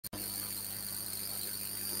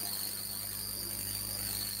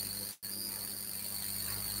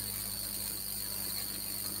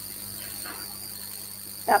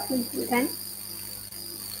afternoon, children.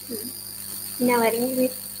 In our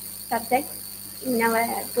English subject, in our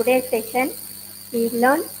today's session, we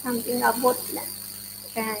learn something about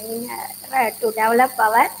to develop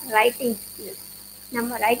our writing skills.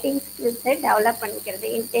 நம்ம writing ஸ்கில்ஸை develop பண்ணிக்கிறது.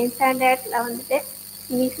 இன் 10th ஸ்டாண்டர்டில் வந்துட்டு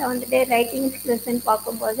இங்கிலீஷில் வந்துட்டு writing ஸ்கில்ஸ்ன்னு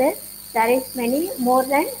பார்க்கும்போது there is many more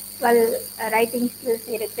than 12 writing skills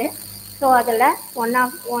இருக்குது. So அதில்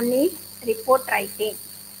one is report writing.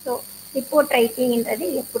 So report ரைட்டிங்கிறது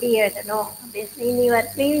எப்படி எழுதணும் அப்படின்னு in your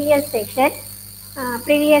previous session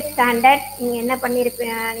previous standard நீங்கள் என்ன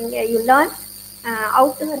பண்ணியிருப்பீங்க, நீங்கள் you learn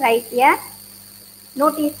how to right a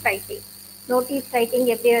notice writing. Notice writing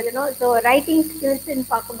எப்படி எழுதணும். ஸோ ரைட்டிங் ஸ்கில்ஸ்ன்னு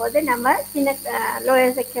பார்க்கும்போது நம்ம சின்ன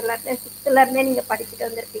லோயர் செக்ஷன்லேருந்து 6th நீங்கள் படிச்சுட்டு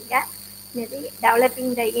வந்திருப்பீங்க. இது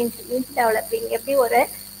டெவலப்பிங் த இன்ஸ் டெவலப்பிங் எப்படி ஒரு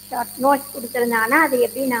ஷார்ட் நோட்ஸ் கொடுத்துருந்தாங்கன்னா அது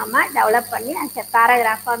எப்படி நாம் டெவலப் பண்ணி அந்த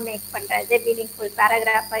பேராகிராஃபாக மேக் பண்ணுறது, மீனிங்ஃபுல்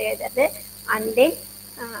பேராகிராஃபாக எழுதுறது. அண்ட் தென்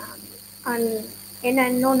என்ன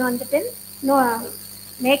இன்னொன்று வந்துட்டு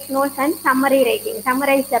make notes and summary writing.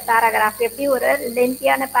 Summarise the paragraph எப்படி ஒரு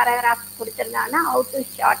லென்த்தியான பேராகிராஃப் கொடுத்துருந்தாங்கன்னா ஹவு டு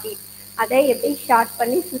ஷார்ட் இட், அதை எப்படி ஷார்ட்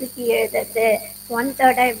பண்ணி சுருக்கி எழுதுறது,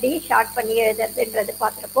 1/3 எப்படி ஷார்ட் பண்ணி எழுதுறதுன்றது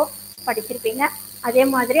பார்த்துருப்போம், படிச்சிருப்பீங்க. அதே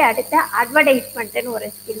மாதிரி அடுத்த அட்வர்டைஸ்மெண்ட்டுன்னு ஒரு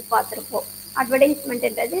ஸ்கில் பார்த்துருப்போம்.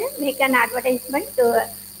 அட்வர்டைஸ்மெண்ட்ன்றது make an advertisement to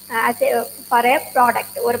for a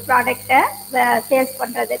product. ஒரு ப்ராடக்டை சேல்ஸ்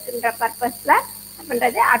பண்ணுறதுக்குன்ற பர்பஸில்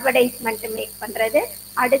பண்ணுறது அட்வர்டைஸ்மெண்ட் மேக் பண்ணுறது.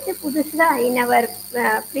 அடுத்து புதுசாக இன் அவர்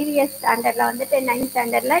ப்ரீவியஸ் ஸ்டாண்டர்டில் வந்துட்டு 9th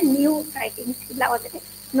ஸ்டாண்டர்டில் நியூ ரைட்டிங் ஸ்கில்லில் வந்துட்டு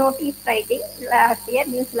notice writing last year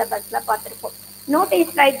new சிலபஸில் பார்த்துருப்போம்.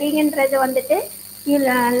 நோட்டீஸ் ரைட்டிங்கிறது வந்துட்டு you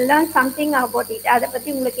learn something about it. அதை பற்றி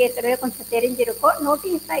உங்களுக்கு ஏற்கனவே கொஞ்சம் தெரிஞ்சிருக்கும்.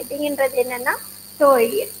 நோட்டீஸ் ரைட்டிங்கிறது என்னென்னா, so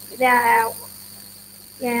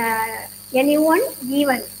any one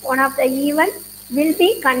event, one of the event will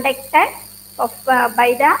be conducted by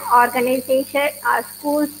the organization or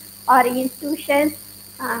schools or institutions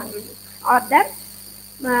or the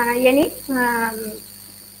any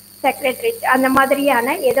secretary. அந்த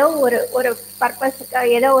மாதிரியான ஏதோ ஒரு பர்பஸுக்கு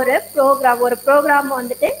ஏதோ ஒரு ப்ரோக்ராம்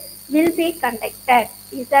வந்துட்டு will be conducted.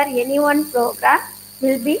 Is there any one program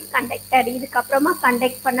will be conducted. இதுக்கப்புறமா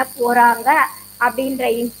conduct பண்ண போகிறாங்க அப்படின்ற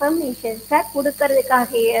இன்ஃபர்மேஷன்ஸை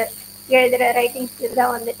கொடுக்கறதுக்காக எழுதுகிற ரைட்டிங் ஸ்கில்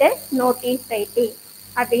தான் வந்துட்டு நோட்டீஸ் ரைட்டிங்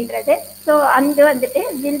அப்படின்றது. ஸோ அந்த வந்துட்டு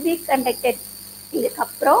வில் பி கண்டக்டட்.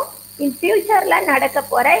 இதுக்கப்புறம் இன் ஃபியூச்சரில் நடக்க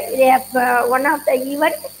போகிற one of the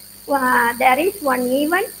event, there is one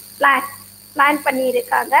event plan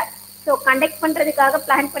பண்ணியிருக்காங்க. ஸோ கண்டக்ட் பண்ணுறதுக்காக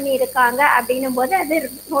பிளான் பண்ணியிருக்காங்க அப்படின்னும் போது அது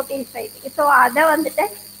நோட்டீஸ் ரைட்டிங். ஸோ அதை வந்துட்டு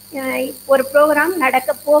ஒரு ப்ரோக்ராம் நடக்க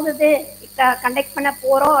போகுது, கண்டக்ட் பண்ண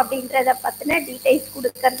போகிறோம் அப்படின்றத பற்றின டீட்டெயில்ஸ்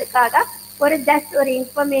கொடுக்கறதுக்காக ஒரு ஜஸ்ட் ஒரு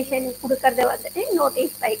இன்ஃபர்மேஷன் கொடுக்கறது வந்துட்டு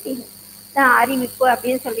நோட்டீஸ் ரைட்டிங் அறிவிப்பு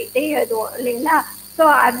அப்படின்னு சொல்லிட்டு எழுதுவோம் இல்லைங்களா. ஸோ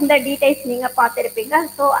அந்த டீட்டெயில்ஸ் நீங்கள் பார்த்துருப்பீங்க.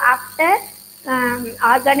 So after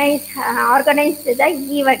organise the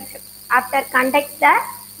event, after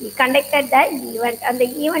conducted the event, அந்த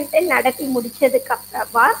ஈவெண்ட்டை நடத்தி முடிச்சதுக்கு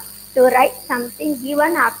அப்புறமா to right something, give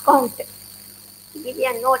an account, give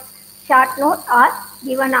a note, short note or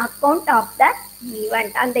give an account of the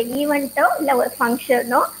event. அந்த ஈவெண்ட்டோ இல்லை ஒரு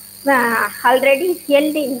ஃபங்க்ஷனோ already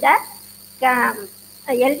held in the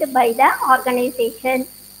held by the organization,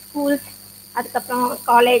 schools, அதுக்கப்புறம்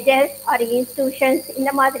colleges R institutions,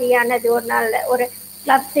 இந்த மாதிரியானது ஒரு நாள் ஒரு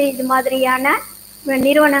கிளப்ஸ், இது மாதிரியான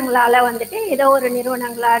நிறுவனங்களால் வந்துட்டு ஏதோ ஒரு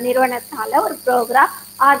நிறுவனத்தால் ஒரு ப்ரோக்ராம்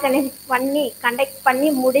ஆர்கனைஸ் பண்ணி கண்டக்ட் பண்ணி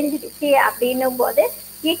முடிஞ்சிடுச்சு அப்படின்னும் போது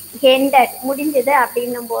இட் எண்டட், முடிஞ்சது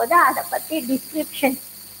அப்படின்னும் போது அதை பற்றி டிஸ்கிரிப்ஷன்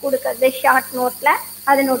கொடுக்கறது ஷார்ட் நோட்டில்.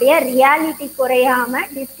 அதனுடைய ரியாலிட்டி குறையாமல்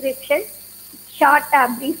டிஸ்கிரிப்ஷன் ஷார்ட்டாக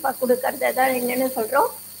ப்ரீஃபாக கொடுக்கறது தான் என்னென்னு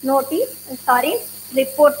சொல்கிறோம்,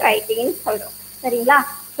 ரிப்போர்ட் ரைட்டிங்னு சொல்கிறோம். சரிங்களா.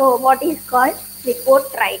 So what is called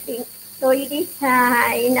report writing. So it is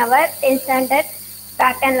in our 10th standard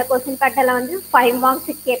பேட்டர்னில் கொஸ்டின் பேட்டர்னில் வந்து 5 marks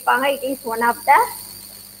கேட்பாங்க. It is one of the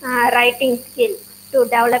writing skill to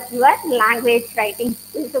develop your language writing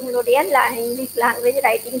skills. உங்களுடைய இங்கிலீஷ் லாங்குவேஜ்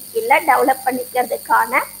ரைட்டிங் ஸ்கில்லை develop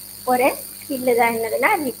பண்ணிக்கிறதுக்கான ஒரு skill தான்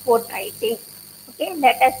என்னதுன்னா report writing. Okay,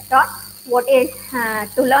 let us start what is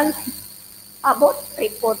to learn about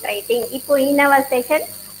report writing. இப்போ in our session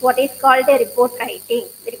what is called a report writing.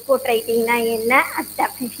 report writing na enna at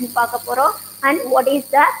definition பார்க்க போறோம். and what is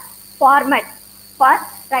the format for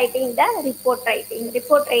writing the report writing.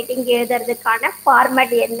 report writing எழுதுறதுக்கான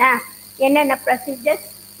format என்னென்ன procedures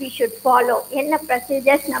we should follow, என்ன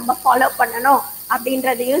procedures நம்ம follow பண்ணணும்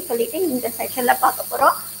அப்படின்றதையும் சொல்லிட்டு இந்த செஷன்ல பார்க்க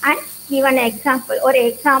போறோம். and give an example, ஒரு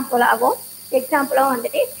எக்ஸாம்பிளாகவும்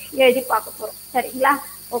வந்துட்டு எழுதி பார்க்க போகிறோம். சரிங்களா.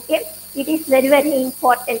 Okay, it is very very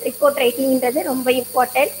important. Report ரைட்டிங்கிறது ரொம்ப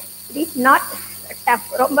important. It is not tough,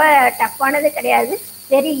 ரொம்ப டஃப்பானது கிடையாது,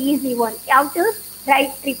 very easy one. How to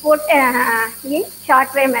write report in short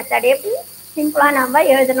way method. எப்படி சிம்பிளா நம்ம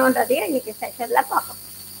எழுதணும்ன்றதையும் இன்னைக்கு செஷன்ல பார்ப்போம்.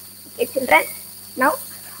 Okay, children. Now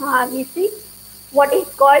we see what is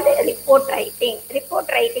called report writing. Report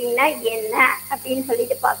writing na என்ன அப்படின்னு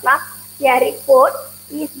சொல்லிட்டு பார்க்கலாம். A report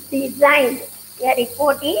is designed. A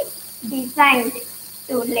report is designed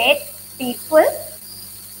to let people.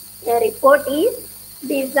 A report is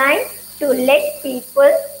designed to let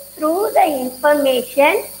people through the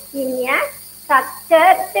information in a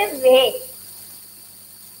structured way.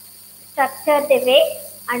 Structured way,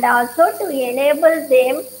 and also to enable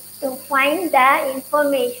them to find the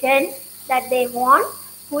information that they want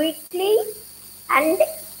quickly and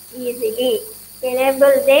easily.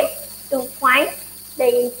 Enable them to find the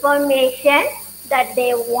information that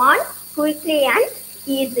they want quickly and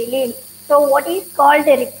easily. So what is called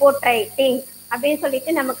report writing அப்படின்னு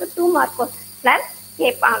சொல்லிட்டு நமக்கு 2 mark கொஸ்டின்ஸ்ல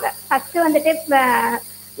கேட்பாங்க. First வந்துட்டு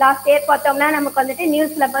last year பார்த்தோம்னா நமக்கு வந்துட்டு new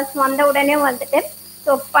syllabus வந்த உடனே வந்துட்டு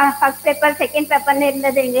ஸோ ஃபர்ஸ்ட் பேப்பர் செகண்ட் பேப்பர்னு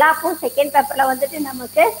இருந்ததுங்களா. அப்போ செகண்ட் பேப்பர்ல வந்துட்டு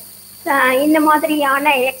நமக்கு இந்த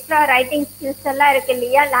மாதிரியான எக்ஸ்ட்ரா ரைட்டிங் ஸ்கில்ஸ் எல்லாம் இருக்கு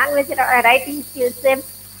இல்லையா, லாங்குவேஜ் ரைட்டிங் ஸ்கில்ஸு,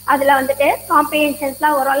 அதில் வந்துட்டு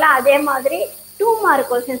காம்ப்ரிஹென்ஷன்ஸ்லாம் வரும்ல, அதே மாதிரி 2 மார்க்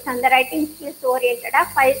கொஸ்டின்ஸ் அந்த ரைட்டிங் ஸ்கில்ஸ் ஓரியன்டாக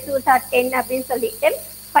 5 to 10 அப்படின்னு சொல்லிட்டு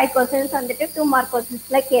 5 கொஸ்டின்ஸ் வந்துட்டு 2 மார்க்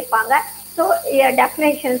கொஸ்டின்ஸில் கேட்பாங்க. ஸோ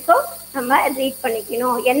டெஃபினேஷன்ஸும் நம்ம ரீட்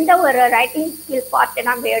பண்ணிக்கணும். எந்த ஒரு ரைட்டிங் ஸ்கில் பார்ட்டு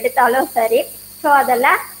நம்ம எடுத்தாலும் சரி, ஸோ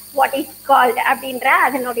அதில் வாட் இஸ் கால்டு அப்படின்ற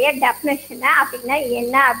அதனுடைய டெஃபினேஷனை அப்படின்னா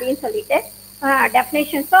என்ன அப்படின்னு சொல்லிட்டு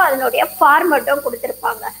டெஃபினேஷன்ஸும் அதனுடைய ஃபார்மட்டும்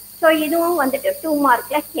கொடுத்துருப்பாங்க. ஸோ இதுவும் வந்துட்டு 2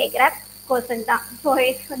 மார்க்ல கேட்குற கொஸ்டின் தான். ஸோ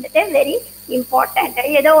இட்ஸ் வந்துட்டு வெரி இம்பார்ட்டண்ட்.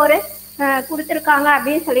 ஏதோ ஒரு கொடுத்துருக்காங்க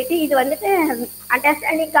அப்படின்னு சொல்லிட்டு இது வந்துட்டு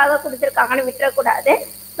அண்டர்ஸ்டாண்டிங்காக கொடுத்துருக்காங்கன்னு விட்டுறக்கூடாது.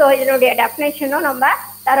 ஸோ இதனுடைய டெஃபினேஷனும் நம்ம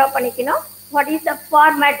தரோ பண்ணிக்கணும். What is the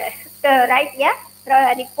format right a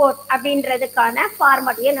report அப்படின்றதுக்கான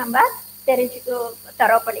ஃபார்மட்டையும் நம்ம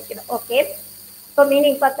தரோ பண்ணிக்கணும். ஓகே, இப்போ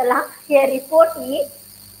மீனிங் பார்த்தலாம். ஏ ரிப்போர்ட் இஸ்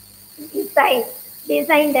டிசைன்.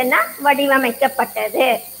 டிசைன்டுன்னா வடிவமைக்கப்பட்டது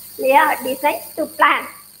இல்லையா. Design to plan.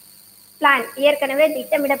 பிளான் ஏற்கனவே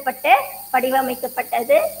திட்டமிடப்பட்டு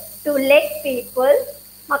வடிவமைக்கப்பட்டது. டு லெட் பீப்புள்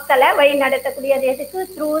மக்களை வழி நடத்தக்கூடியது எதுக்கு?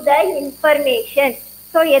 Through the information.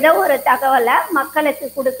 ஸோ ஏதோ ஒரு தகவலை மக்களுக்கு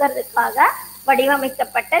கொடுக்கறதுக்காக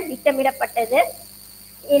வடிவமைக்கப்பட்ட திட்டமிடப்பட்டது.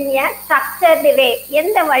 இன் எ ஸ்ட்ரக்சர்டு வே.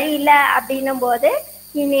 எந்த வழியில் அப்படின்னும் போது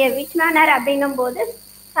இன் எ விச் மேனர் அப்படின்னும் போது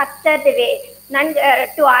ஸ்ட்ரக்சர்டு வே. நன்கு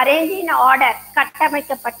டு அரேஞ்ச் இன் ஆர்டர்.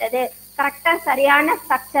 கட்டமைக்கப்பட்டது. கரெக்டாக சரியான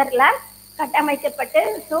ஸ்ட்ரக்சரில் கட்டமைக்கப்பட்டு,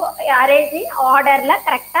 ஸோ அரேஞ்ச் இன் ஆர்டரில்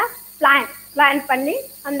கரெக்டாக பிளான் பண்ணி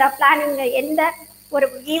அந்த பிளானிங் எந்த ஒரு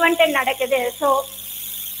ஈவெண்ட் நடக்குது, ஸோ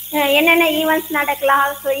என்னென்ன ஈவெண்ட்ஸ் நடக்கலாம்.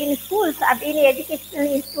 ஸோ இன் ஸ்கூல்ஸ் அப்படின்னு எஜுகேஷனல்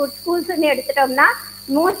இன்ஸ்டியூட் ஸ்கூல்ஸ்ன்னு எடுத்துட்டோம்னா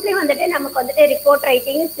மோஸ்ட்லி வந்துட்டு நமக்கு வந்துட்டு ரிப்போர்ட்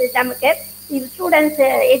ரைட்டிங் நமக்கு ஸ்டூடெண்ட்ஸ்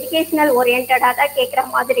எஜுகேஷனல் ஓரியன்டாக தான் கேட்குற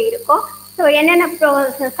மாதிரி இருக்கும். ஸோ என்னென்ன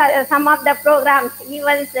some of the programs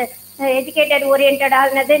events educated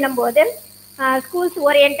ஓரியன்டானது போது ஸ்கூல்ஸ்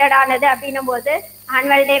ஓரியன்டானது அப்படின்னும் போது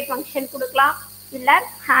ஆனுவல் டே ஃபங்க்ஷன் கொடுக்கலாம், இல்லை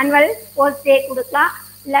ஆனுவல் ஸ்போர்ட்ஸ் டே கொடுக்கலாம்,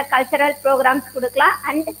 இல்லை கல்ச்சரல் ப்ரோக்ராம்ஸ் கொடுக்கலாம்,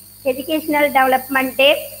 அண்ட் எஜுகேஷனல் டெவலப்மெண்ட்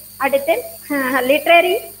டே. அடுத்து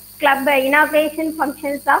literary club inauguration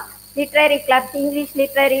functions of literary clubs, English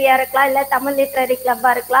லிட்ரரியாக இருக்கலாம், இல்லை தமிழ் லிட்ரரி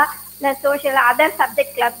கிளப்பாக இருக்கலாம், இல்லை சோஷியல் அதர்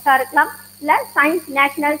சப்ஜெக்ட் கிளப்ஸாக இருக்கலாம், இல்லை சயின்ஸ்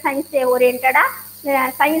நேஷ்னல் சயின்ஸ் டே ஓரியன்டாக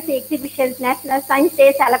science exhibitions national science day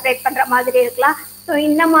celebrate பண்ணுற மாதிரி இருக்கலாம். ஸோ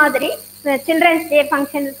இந்த மாதிரி சில்ட்ரன்ஸ் டே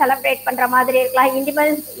ஃபங்க்ஷன் செலிப்ரேட் பண்ணுற மாதிரி இருக்கலாம்,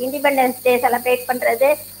 இண்டிபெண்டன்ஸ் டே செலிப்ரேட் பண்ணுறது.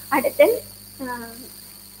 அடுத்து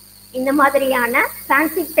இந்த மாதிரியான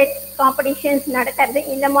ஃபேன்சி பெட் காம்படிஷன்ஸ் நடக்கிறது.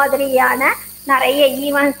 இந்த மாதிரியான நிறைய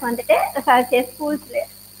ஈவெண்ட்ஸ் வந்துட்டு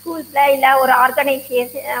ஸ்கூல்ஸில் இல்லை ஒரு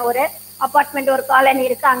ஆர்கனைசேஷன், ஒரு அப்பார்ட்மெண்ட், ஒரு காலனி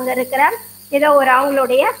இருக்குது, அங்கே இருக்கிற ஏதோ ஒரு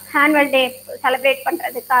அவங்களுடைய ஆனுவல் டே செலிப்ரேட்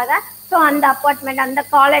பண்ணுறதுக்காக ஸோ அந்த அப்பார்ட்மெண்ட் அந்த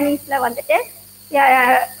காலனிஸில் வந்துட்டு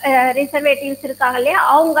ரிசர்வேட்டிவ்ஸ் இருக்காங்க இல்லையா,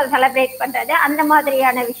 அவங்க செலிப்ரேட் பண்ணுறது, அந்த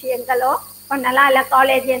மாதிரியான விஷயங்களும் பண்ணலாம். இல்லை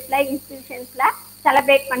காலேஜஸில் இன்ஸ்டிடியூஷன்ஸில்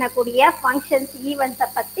செலிப்ரேட் பண்ணக்கூடிய ஃபங்க்ஷன்ஸ் ஈவெண்ட்ஸை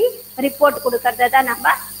பற்றி ரிப்போர்ட் கொடுக்கறத தான்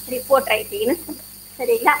நம்ம ரிப்போர்ட் ரைட்டிங்னு சொல்லுவோம்.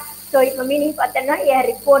 சரிங்களா? ஸோ இப்போ மீனிங் பார்த்தோன்னா ஏ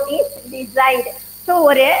ரிப்போர்ட் இஸ் டிசைன்டு. ஸோ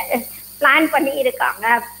ஒரு பிளான் பண்ணி இருக்காங்க,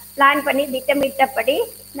 பிளான் பண்ணி திட்டமிட்டபடி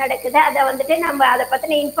நடக்குது. அதை வந்துட்டு நம்ம அதை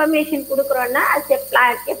பற்றின இன்ஃபர்மேஷன் கொடுக்குறோன்னா அது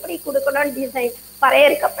பிளான் எப்படி கொடுக்கணும்னு டிசைன்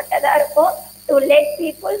வரையறுக்கப்பட்டதாக இருக்கும். To let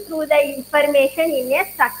people through the information in A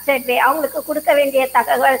structured வே. அவங்களுக்கு கொடுக்க வேண்டிய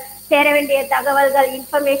தகவல், சேர வேண்டிய தகவல்கள்,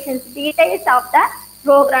 informations, details of the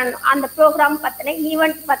program, அந்த ப்ரோக்ராம் பற்றின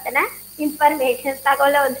ஈவெண்ட் பற்றின இன்ஃபர்மேஷன்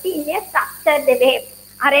தகவலை வந்துட்டு இன் ஏ structured way,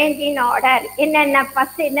 arrange in order. என்னென்ன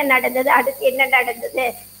ஃபர்ஸ்ட் என்ன நடந்தது, அடுத்து என்ன நடந்தது,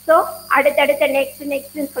 ஸோ அடுத்தடுத்த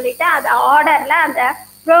நெக்ஸ்ட்னு சொல்லிட்டு அந்த ஆர்டரில் அந்த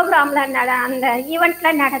அந்த ஈவெண்ட்ல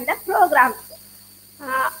நடந்த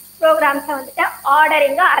ப்ரோக்ராம்ஸை வந்துட்டு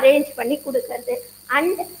ஆர்டரிங்காக அரேஞ்ச் பண்ணி கொடுக்கறது.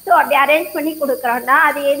 அண்ட் ஸோ அப்படி அரேஞ்ச் பண்ணி கொடுக்குறோன்னா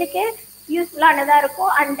அது எதுக்கு யூஸ்ஃபுல்லானதாக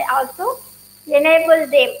இருக்கும். And also enable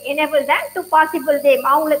them to possible them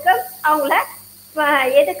அவங்கள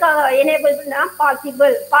எதுக்காக எனேபிள்னா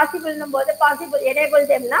பாசிபிள்னும் போது எனேபிள்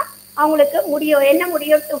தேம்னா அவங்களுக்கு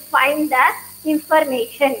முடியும் டு ஃபைண்ட் த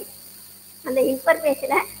இன்ஃபர்மேஷன். அந்த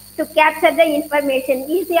இன்ஃபர்மேஷனை டு கேப்சர் த இன்ஃபர்மேஷன்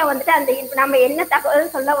ஈஸியாக வந்துட்டு அந்த நம்ம என்ன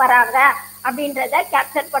தகவல் சொல்ல வராங்க அப்படின்றத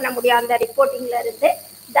கேப்சர் பண்ண முடியும் அந்த ரிப்போர்ட்டிங்ல இருந்து.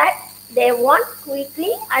 That they want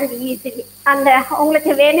quickly and easily அந்த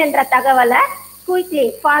உங்களுக்கு வேணுன்ற தகவலை குயிக்லி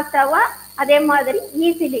ஃபாஸ்டாகவும் அதே மாதிரி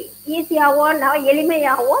ஈஸியாகவும்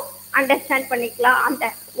எளிமையாகவும் அண்டர்ஸ்டாண்ட் பண்ணிக்கலாம். அந்த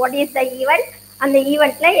வாட் இஸ் த ஈவெண்ட், அந்த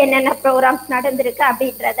ஈவெண்ட்ல என்னென்ன ப்ரோக்ராம்ஸ் நடந்திருக்கு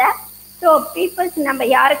அப்படின்றத. ஸோ பீப்புள்ஸ் நம்ம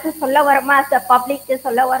யாருக்கு சொல்ல வரோமோ அஸ் அ பப்ளிக்கு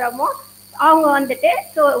சொல்ல வரோமோ அவங்க வந்துட்டு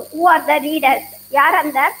so who are the readers, யார்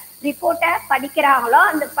அந்த ரிப்போர்ட்டை படிக்கிறாங்களோ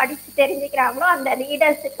அந்த படித்து தெரிஞ்சுக்கிறாங்களோ அந்த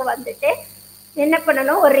ரீடர்ஸுக்கு வந்துட்டு என்ன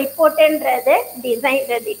பண்ணணும், ஒரு ரிப்போர்ட்டுன்றது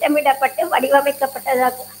திட்டமிடப்பட்டு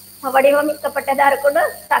வடிவமைக்கப்பட்டதாக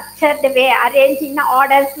இருக்கணும். ஸ்ட்ரக்சர்டு வே அரேஞ்சிங்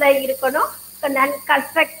ஆர்டர்ஸில் இருக்கணும்.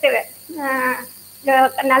 கன்ஸ்ட்ரக்டிவ்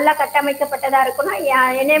நல்லா கட்டமைக்கப்பட்டதாக இருக்கணும்.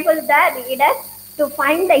 Enable the readers to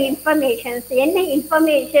find the informations, என்ன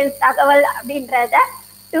இன்ஃபர்மேஷன்ஸ் தகவல் அப்படின்றத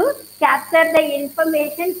to capture the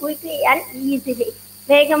information quickly and easily,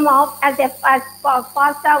 வேகமாக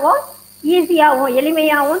ஃபாஸ்டாகவும் ஈஸியாகவும்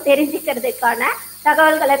எளிமையாகவும் தெரிஞ்சுக்கிறதுக்கான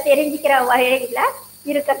தகவல்களை தெரிஞ்சுக்கிற வகையில்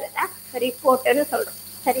இருக்கிறது தான் ரிப்போர்ட்டுன்னு சொல்கிறோம்.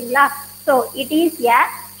 சரிங்களா? So it is a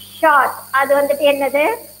short, அது வந்துட்டு என்னது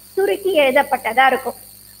சுருக்கி எழுதப்பட்டதாக இருக்கும்.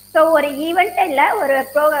 ஸோ ஒரு ஈவெண்ட்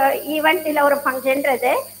இல்லை ஒரு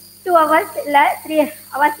ஃபங்க்ஷன்றது 2 hours இல்லை 3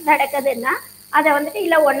 hours நடக்குதுன்னா அதை வந்துட்டு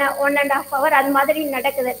இல்லை 1.5 hour அது மாதிரி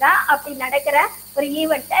நடக்குதுன்னா அப்படி நடக்கிற ஒரு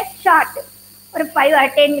ஈவெண்ட்டை ஷார்ட், ஒரு 5 or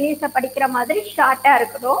 10 minutes படிக்கிற மாதிரி ஷார்ட்டாக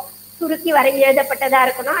இருக்கணும், சுருக்கி எழுதப்பட்டதாக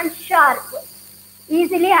இருக்கணும். அண்ட் ஷார்ப்,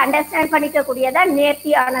 ஈஸிலி அண்டர்ஸ்டாண்ட் பண்ணிக்கக்கூடியதாக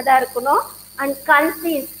நேர்த்தியானதாக இருக்கணும். அண்ட்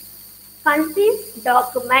கன்சீஸ்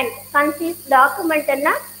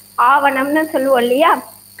டாக்குமெண்ட்னா ஆவணம்னு சொல்லுவோம் இல்லையா.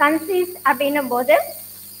 கன்சீஸ் அப்படின்னும் போது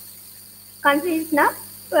கன்சீஸ்னா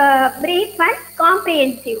brief and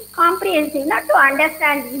comprehensive to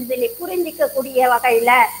understand easily, புரிஞ்சிக்கக்கூடிய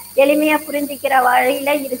வகையில் எளிமையாக புரிஞ்சிக்கிற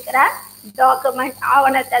வகையில் இருக்கிற டாக்குமெண்ட்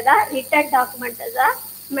ஆவணத்தை தான் ரிட்டன் டாக்குமெண்ட்டை தான்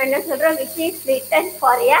நம்ம என்ன சொல்கிறோம், which is written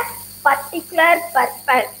for a particular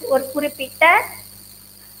purpose, ஒரு குறிப்பிட்ட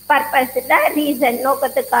பர்பஸில் ரீசன்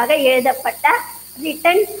நோக்கத்துக்காக எழுதப்பட்ட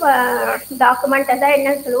ரிட்டன் டாக்குமெண்ட்டை தான் என்ன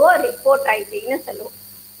சொல்லுவோம், ரிப்போர்ட் ரைட்டிங்னு சொல்லுவோம்.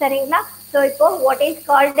 சரிங்களா? ஸோ இப்போ what is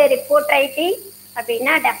called report writing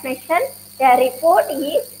அப்படின்னா definition, a report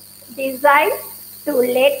is designed to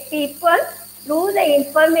let people through the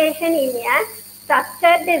information in a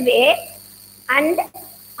structured way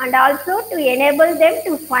and also to enable them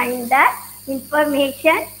to find the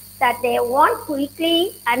information that they want quickly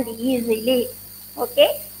and easily. Okay,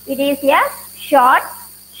 it is a short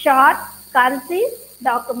concise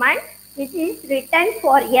document which is written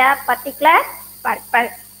for a particular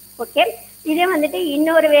purpose. Okay, இதே வந்துட்டு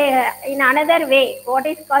இன்னொரு வே, in another way what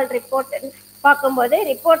is call report பார்க்கும்போது,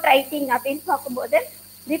 report writing அப்படின்னு பார்க்கும்போது,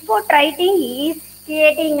 report writing is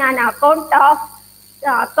creating an account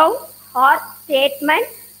R statement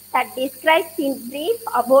that describes in brief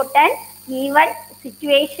about an event,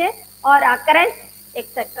 situation R occurrence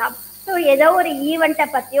etcetera. So ஏதோ ஒரு ஈவெண்ட்டை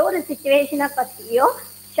பற்றியோ ஒரு சிச்சுவேஷனை பற்றியோ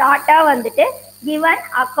ஷார்ட்டாக வந்துட்டு கிவன்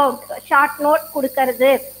அக்கவுண்ட், ஷார்ட் நோட்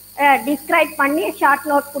கொடுக்கறது, டிஸ்கிரைப் பண்ணி ஷார்ட்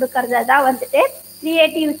நோட் கொடுக்கறத தான் வந்துட்டு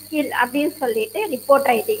கிரியேட்டிவ் ஸ்கில் அப்படின்னு சொல்லிட்டு ரிப்போர்ட்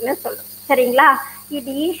ரைட்டிங்னு சொல்கிறோம். சரிங்களா? It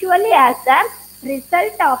usually as the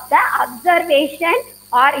result of the observation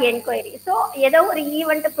R enquiry. So ஏதோ ஒரு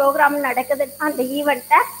ஈவெண்ட் ப்ரோக்ராம் நடக்குதுன்னா அந்த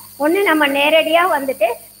ஈவெண்ட்டை ஒன்று நம்ம நேரடியாக வந்துட்டு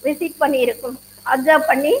விசிட் பண்ணியிருக்கோம், அப்சர்வ்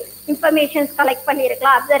பண்ணி இன்ஃபர்மேஷன்ஸ் கலெக்ட்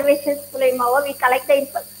பண்ணியிருக்கலாம். Observations மூலயமாவோ we collect the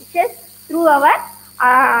information through our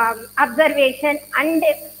observation and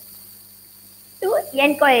to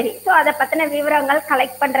enquiry. So அதை பற்றின விவரங்கள்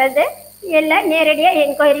கலெக்ட் பண்ணுறது, இல்லை நேரடியாக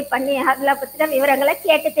என்கொயரி பண்ணி அதில் பற்றின விவரங்களை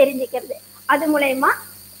கேட்டு தெரிஞ்சுக்கிறது. அது மூலயமா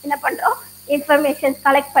என்ன பண்ணுறோம், இன்ஃபர்மேஷன்ஸ்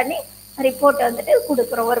கலெக்ட் பண்ணி ரிப்போர்ட் வந்துட்டு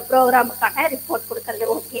கொடுக்குறோம், ஒரு ப்ரோக்ராமுக்கான ரிப்போர்ட் கொடுக்கறது.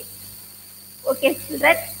 Okay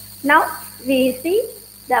children, now we see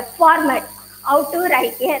the format, how to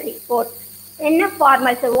right A report. என்ன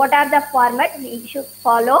formats, what are the format we should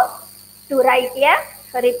follow to right A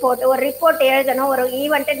report. ஒரு ரிப்போர்ட் எழுதணும், ஒரு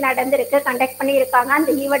ஈவெண்ட்டு நடந்திருக்கு, கண்டக்ட் பண்ணியிருக்காங்க,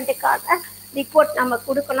 அந்த ஈவெண்ட்டுக்காக ரிப்போர்ட் நம்ம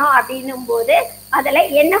கொடுக்கணும் அப்படின்னும் போது அதில்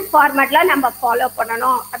என்ன ஃபார்மேட்டில் நம்ம ஃபாலோ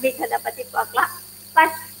பண்ணணும் அப்படின்றத பற்றி பார்க்கலாம்.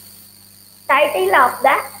 First, title of the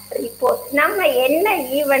report. நம்ம என்ன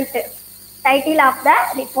event title of the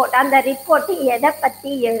report, அந்த ரிப்போர்ட் எதை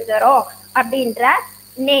பற்றி எழுதுகிறோம் அப்படின்ற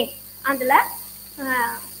நேம், அதில்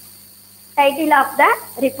டைட்டில் ஆஃப் த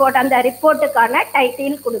ரிப்போர்ட், அந்த ரிப்போர்ட்டுக்கான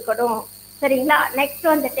டைட்டில் கொடுக்கணும். சரிங்களா? நெக்ஸ்ட்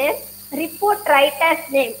வந்துட்டு ரிப்போர்ட் ரைட்டர்ஸ்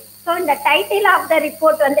நேம். ஸோ இந்த டைட்டில் ஆஃப் த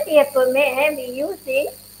ரிப்போர்ட் வந்துட்டு எப்பவுமே we use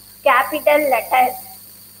in capital letters.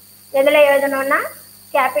 எதில் எழுதணும்னா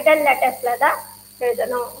கேபிட்டல் லெட்டர்ஸில் தான்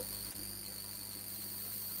எழுதணும்.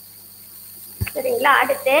 சரிங்களா?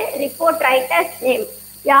 அடுத்து ரிப்போர்ட் ரைட்டர்ஸ் நேம்.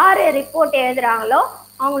 யார் ரிப்போர்ட் எழுதுகிறாங்களோ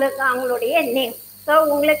அவங்களுடைய நேம். ஸோ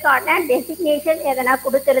உங்களுக்கான டெசிக்னேஷன் எதனா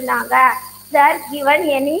கொடுத்துருந்தாங்க, sir given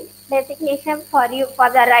any designation for you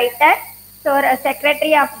for the writer. So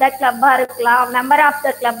secretary of the கிளப்பாக இருக்கலாம், மெம்பர் ஆஃப்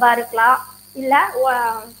த கிளப்பாக இருக்கலாம், இல்லை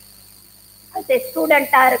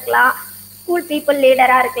ஸ்டூடெண்ட்டாக இருக்கலாம், ஸ்கூல் பீப்புள்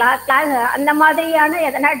லீடராக இருக்கலாம், கிளாஸ் அந்த மாதிரியான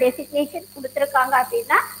எதனா டெசிக்னேஷன் கொடுத்துருக்காங்க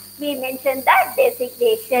அப்படின்னா we mention the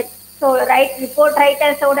designation. So report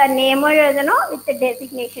ரைட்டர்ஸோட நேமும் எழுதணும், வித்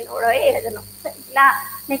டெசிக்னேஷனோட எழுதணும். சரிங்களா?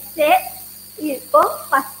 நெக்ஸ்ட்டு இப்போ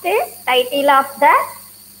first title of the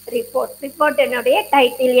ரிப்போர்ட்டினுடைய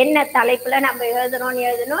title என்ன தலைப்பில் நம்ம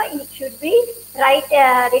எழுதணும். It should be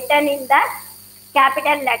written in the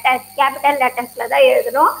capital லெட்டர்ஸில் தான்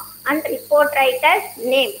எழுதணும். And report writers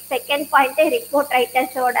name. Second point report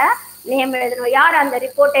ரைட்டர்ஸோட name எழுதணும். யார் அந்த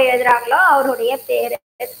ரிப்போர்ட்டை எழுதுறாங்களோ அவருடைய பேர்.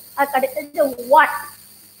 அதுக்கடுத்தது வாட்,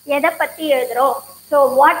 எதை பற்றி எழுதுகிறோம். ஸோ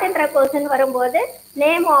வாட்ன்ற கொஸ்டின் வரும்போது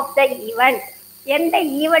நேம் ஆஃப் த ஈவெண்ட், எந்த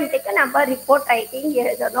ஈவெண்ட்டுக்கு நம்ம ரிப்போர்ட் ரைட்டிங்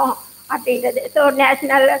எழுதணும் அப்படின்றது. ஸோ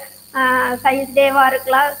நேஷ்னல் சயின்ஸ் டேவாக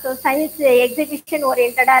இருக்கலாம், ஸோ சயின்ஸ் எக்ஸிபிஷன்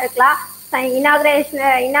ஓரியன்டாக இருக்கலாம்,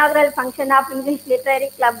 inaugural function of English literary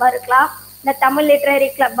கிளப்பாக இருக்கலாம், இந்த தமிழ் லிட்ரரி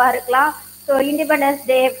கிளப்பாக இருக்கலாம், ஸோ இண்டிபெண்டன்ஸ்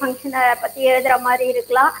டே ஃபங்க்ஷனை பற்றி எழுதுகிற மாதிரி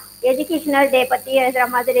இருக்கலாம், எஜுகேஷனல் டே பற்றி எழுதுகிற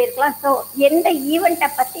மாதிரி இருக்கலாம். ஸோ எந்த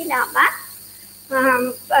ஈவெண்ட்டை பற்றி நாம்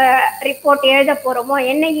ரிப்போர்ட் எழுத போகிறோமோ,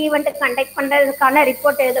 என்ன ஈவெண்ட்டு கண்டக்ட் பண்ணுறதுக்கான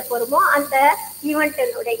ரிப்போர்ட் எழுத போகிறோமோ அந்த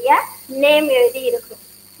ஈவெண்ட்டினுடைய நேம் எழுதி இருக்கும்.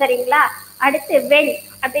 சரிங்களா? அடுத்து வென்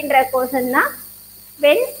அப்படின்ற கொஸ்டின்னா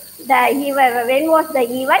when was the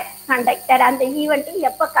event conducted, அந்த ஈவெண்ட்டு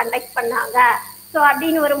எப்போ கண்டக்ட் பண்ணாங்க. ஸோ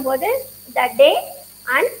அப்படின்னு வரும்போது த day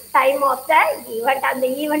and time of the event, அந்த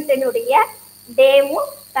ஈவெண்ட்டினுடைய டேவும்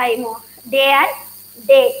டைமும், டே அண்ட்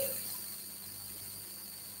டேட்.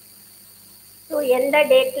 ஸோ எந்த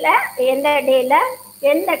டேட்டில் எந்த டேயில்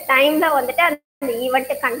எந்த டைமில் வந்துட்டு அந்த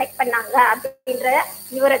ஈவெண்ட்டு கண்டக்ட் பண்ணாங்க அப்படின்ற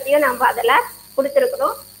விவரத்தையும் நம்ம அதில்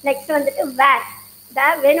கொடுத்துருக்குறோம். நெக்ஸ்ட் வந்துட்டு வேர், த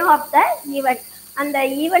வெனு ஆஃப் த ஈவெண்ட், அந்த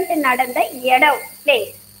ஈவெண்ட் நடந்த இடம்,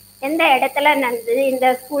 பிளேஸ், எந்த இடத்துல நடந்தது, இந்த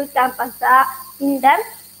ஸ்கூல் கேம்பஸா, இந்த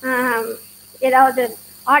ஏதாவது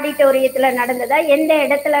ஆடிட்டோரியத்தில் நடந்ததா, எந்த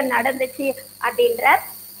இடத்துல நடந்துச்சு அப்படின்ற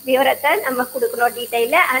விவரத்தை நம்ம கொடுக்கணும்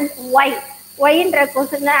டீட்டெயிலு. அண்ட் ஒய்ன்ற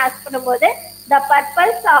கொஸ்டின் ஆஸ்க் பண்ணும்போது the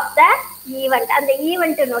purpose of the event, அந்த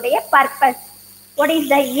ஈவெண்ட்டினுடைய purpose, what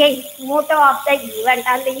is the aim, Moto of the event,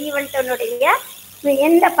 அந்த ஈவெண்ட்டினுடைய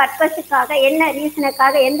எந்த பர்பஸுக்காக, என்ன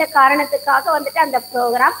ரீசனுக்காக, எந்த காரணத்துக்காக வந்துட்டு அந்த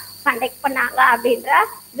ப்ரோக்ராம் கண்டக்ட் பண்ணாங்க அப்படின்ற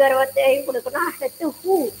விவரத்தையும் கொடுக்கணும். அடுத்து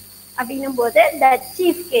ஹூ அப்படின்னும் போது the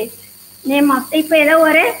chief guest, name of, இப்போ ஏதோ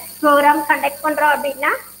ஒரு ப்ரோக்ராம் கண்டக்ட் பண்ணுறோம்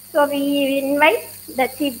அப்படின்னா so we invite the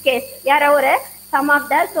chief guest, யாரோ ஒரு some of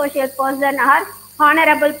the social person R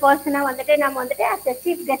honourable பர்சனை வந்துட்டு நம்ம வந்துட்டு அந்த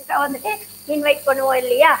சீஃப் கெஸ்ட்டாக வந்துட்டு இன்வைட் பண்ணுவோம்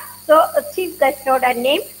இல்லையா. So chief கெஸ்டோட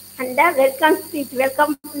name and welcome speech,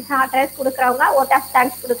 welcome address கொடுக்குறவங்க, ஓட் ஆஃப்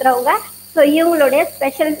தேங்க்ஸ் கொடுக்குறவங்க, ஸோ இவங்களுடைய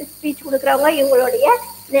ஸ்பெஷல் ஸ்பீச் கொடுக்குறவங்க, இவங்களுடைய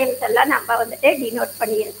நேம்ஸ் எல்லாம் நம்ம வந்துட்டு டினோட்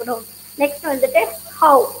பண்ணியிருக்கணும். நெக்ஸ்ட் வந்துட்டு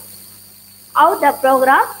ஹவு த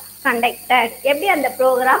ப்ரோக்ராம் கண்டக்டட், எப்படி அந்த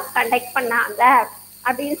ப்ரோக்ராம் கண்டக்ட் பண்ணாங்க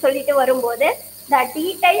அப்படின்னு சொல்லிட்டு வரும்போது த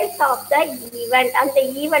டீடைல்ஸ் ஆஃப் த ஈவெண்ட், அந்த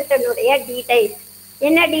ஈவெண்ட்டினுடைய டீடைல்ஸ்,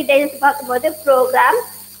 என்ன டீடைல்ஸ் பார்க்கும்போது ப்ரோக்ராம்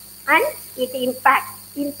அண்ட் இட்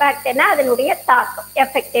இம்பேக்ட்னா அதனுடைய தாக்கம்,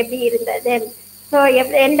 எஃபெக்ட் எப்படி இருந்தது, ஸோ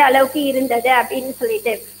எந்த அளவுக்கு இருந்தது அப்படின்னு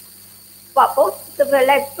சொல்லிட்டு பார்ப்போம்.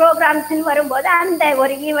 ப்ரோக்ராம்ஸ்ன்னு வரும்போது அந்த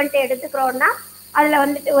ஒரு ஈவெண்ட்டை எடுத்துக்கிறோன்னா அதில்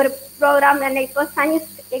வந்துட்டு ஒரு ப்ரோக்ராம் என்ன, இப்போ science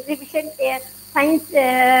exhibition, science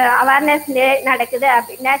awareness day நடக்குது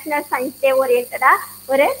அப்படி, நேஷ்னல் சயின்ஸ் டே ஓரியன்டாக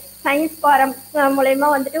ஒரு சயின்ஸ் ஃபாரம் மூலயமா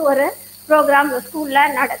வந்துட்டு ஒரு ப்ரோக்ராம்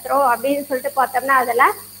ஸ்கூலில் நடத்துகிறோம் அப்படின்னு சொல்லிட்டு பார்த்தோம்னா அதில்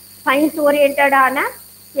சயின்ஸ் ஓரியன்டான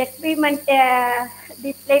எக்ஸ்பிரிமெண்ட்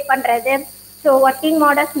டிஸ்பிளே பண்ணுறது, ஸோ ஒர்க்கிங்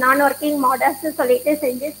மாடல்ஸ், நான் ஒர்க்கிங் மாடல்ஸ் சொல்லிட்டு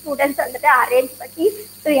செஞ்சு ஸ்டூடெண்ட்ஸ் வந்துட்டு அரேஞ்ச் பண்ணி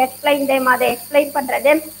டு எக்ஸ்பிளைன் தேம், அதை எக்ஸ்பிளைன்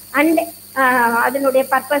பண்ணுறது. அண்ட் அதனுடைய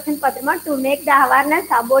பர்பஸ்ன்னு பார்த்தோம்னா to make the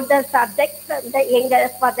awareness about the subject, இந்த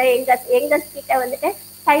யங்கர்ஸ் கிட்ட வந்துட்டு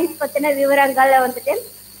சயின்ஸ் பற்றின விவரங்களை வந்துட்டு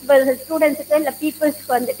இப்போ ஸ்டூடெண்ட்ஸுக்கு இல்லை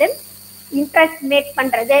பீப்புள்ஸ்க்கு வந்துட்டு இன்ட்ரெஸ்ட் மேக்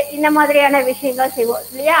பண்ணுறது, இந்த மாதிரியான விஷயங்கள் செய்வோம்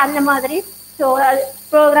இல்லையா. அந்த மாதிரி ஸோ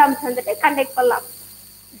ப்ரோக்ராம்ஸ் வந்துட்டு கண்டக்ட் பண்ணலாம்.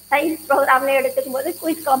 சயின்ஸ் ப்ரோக்ராம்ல எடுத்துக்கும் போது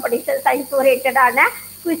quiz competition, science ஓரியன்டான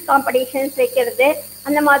quiz competitions வைக்கிறது,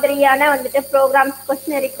 அந்த மாதிரியான வந்துட்டு ப்ரோக்ராம்ஸ்,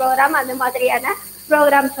 கொஸ்டினரி ப்ரோக்ராம், அந்த மாதிரியான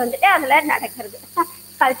ப்ரோக்ராம்ஸ் வந்துட்டு அதில் நடக்கிறது.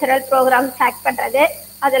 கல்ச்சரல் ப்ரோக்ராம்ஸ் ஆக்ட் பண்ணுறது,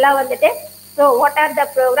 அதெல்லாம் வந்துட்டு. So what are the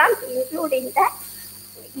programs including the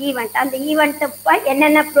event, அந்த ஈவெண்ட்டு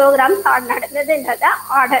என்னென்ன ப்ரோக்ராம்ஸ் நடந்ததுன்றத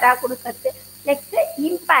ஆர்டராக கொடுக்கறது. நெக்ஸ்ட்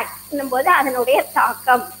இம்பேக்ட்னும் போது அதனுடைய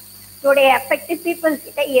தாக்கம், இதோடைய எஃபெக்ட் பீப்புள்ஸ்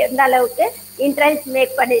கிட்ட எந்த அளவுக்கு இன்ட்ரெஸ்ட்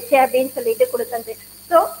மேக் பண்ணிச்சு அப்படின்னு சொல்லிட்டு கொடுக்கறது.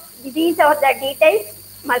 So these are the details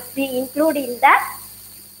must be include in the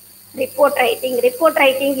report writing. Report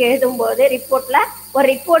writing எழுதும்போது ரிப்போர்ட்டில் ஒரு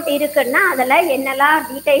ரிப்போர்ட் இருக்குன்னா அதில் என்னெல்லாம்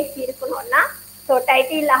டீடைல்ஸ் இருக்கணும்னா, so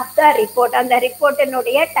title of the report, அந்த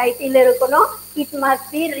ரிப்போர்ட்டினுடைய டைட்டில் இருக்கணும். It must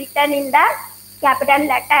be written in the capital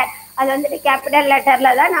letter, அது வந்துட்டு கேபிட்டல்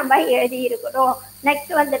லெட்டரில் தான் நம்ம எழுதி இருக்கணும்.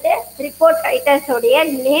 நெக்ஸ்ட் வந்துட்டு ரிப்போர்ட் ரைட்டர்ஸோடைய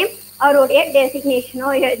நேம், அவருடைய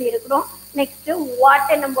டெசிக்னேஷனும் எழுதி இருக்கணும். நெக்ஸ்ட்டு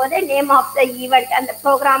வாட்னும் போது நேம் ஆஃப் த ஈவெண்ட், அந்த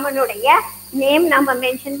ப்ரோக்ராமனுடைய நேம் நம்ம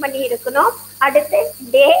மென்ஷன் பண்ணி இருக்கணும். அடுத்து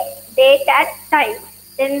டேட் அண்ட் டைம்,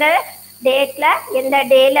 எந்த டேட்டில் எந்த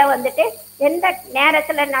டேல வந்துட்டு எந்த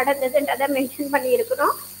நேரத்தில் நடந்ததுன்றதை மென்ஷன் பண்ணி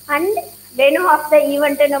இருக்கணும். அண்ட் வெனு ஆஃப் த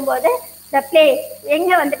ஈவெண்ட்டுன்னும் போது த பிளேஸ்,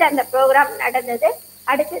 எங்கே வந்துட்டு அந்த ப்ரோக்ராம் நடந்தது.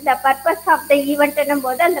 அடுத்து த பர்பஸ் ஆஃப் த ஈவெண்ட்டுன்னும்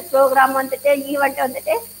போது அந்த ப்ரோக்ராம் வந்துட்டு ஈவெண்ட்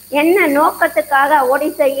வந்துட்டு என்ன நோக்கத்துக்காக, what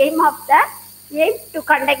is the aim of the aim to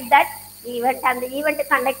conduct that event, அந்த ஈவெண்ட்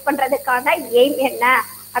கண்டக்ட் பண்ணுறதுக்கான எய்ம் என்ன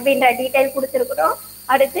அப்படின்ற டீட்டெயில் கொடுத்துருக்குறோம்.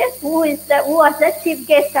 அடுத்து who was the chief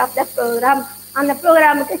guest of the program, அந்த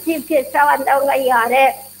ப்ரோக்ராமுக்கு சீஃப் கெஸ்டாக வந்தவங்க யாரு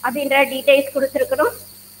அப்படின்ற டீட்டெயில்ஸ் கொடுத்துருக்கணும்.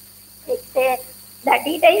 Next the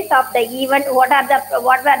details of the event, what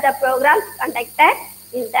were the programs conducted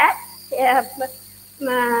in the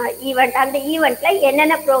event, அந்த ஈவெண்ட்ல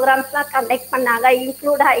என்னென்ன ப்ரோக்ராம்ஸ்லாம் கண்டக்ட் பண்ணாங்க,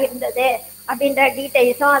 இன்க்ளூட் ஆகிருந்தது அப்படின்ற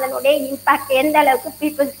டீட்டெயில்ஸும், அதனுடைய இம்பேக்ட் எந்த அளவுக்கு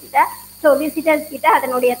பீப்புள்ஸ் கிட்ட, ஸோ விசிட்டர்ஸ் கிட்ட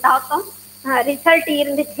அதனுடைய தாக்கம், ரிசல்ட்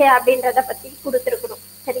இருந்துச்சு அப்படின்றத பற்றி கொடுத்துருக்கணும்.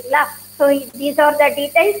 சரிங்களா? So these are the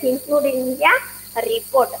details including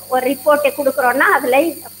report. ஒரு ரிப்போர்ட்டை கொடுக்குறோன்னா அதில்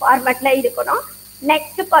ஃபார்மேட்டில் இருக்கணும்.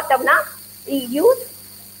 நெக்ஸ்ட் பார்த்தோம்னா use,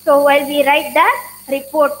 so while we write the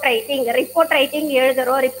report writing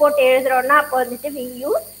எழுதுறோம், ரிப்போர்ட் எழுதுறோம்னா அப்போ வந்துட்டு we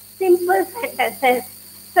use simple sentences.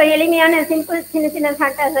 So எளிமையான சிம்பிள் சின்ன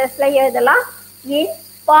சென்டென்சஸ்ல எழுதலாம். இன்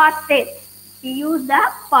past tense, we use the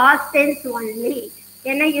past tense only.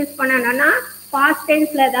 என்ன யூஸ் பண்ணணும்னா past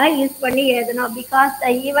tenseல தான் யூஸ் பண்ணி எழுதணும். because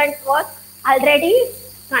the event was already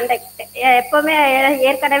conducted, எப்பவுமே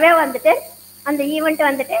ஏற்கனவே வந்துட்டு அந்த ஈவெண்ட்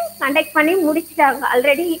வந்துட்டு கண்டக்ட் பண்ணி முடிச்சிட்டாங்க,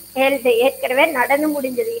 ஆல்ரெடி ஏற்கனவே நடந்து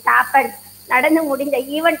முடிஞ்சது, இட் ஹேப்பன், நடந்து முடிஞ்ச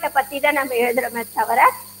ஈவெண்ட்டை பற்றி தான் நம்ம எழுதுறோமே தவிர.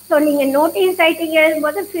 ஸோ நீங்கள் நோட்டீஸ் ரைட்டிங்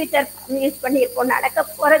எழுதும்போது ஃபியூச்சர் யூஸ் பண்ணியிருப்போம், நடக்க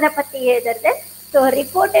போகிறத பற்றி எழுதுறது. So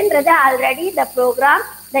ரிப்போர்ட்டுன்றது already the program,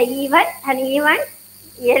 the event and event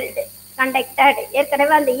held conducted,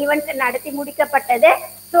 ஏற்கனவே அந்த ஈவெண்ட் நடத்தி முடிக்கப்பட்டது.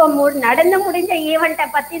 ஸோ நடந்து முடிஞ்ச ஈவெண்ட்டை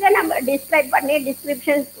பற்றி தான் நம்ம டிஸ்கிரைப் பண்ணி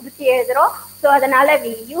டிஸ்கிரிப்ஷன்ஸ் கொடுத்து எழுதுகிறோம். ஸோ அதனால்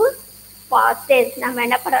வி யூஸ் past tense. நம்ம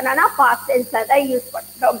என்ன பண்ணணும்னா past tense தான் யூஸ்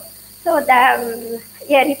பண்ணுறோம். So the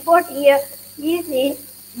report is in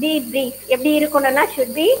B brief, எப்படி இருக்கணும்னா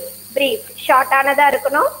should be brief, ஷார்ட்டானதாக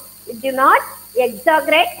இருக்கணும். do not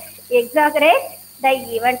exaggerate the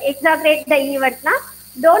event. exaggerate the eventனா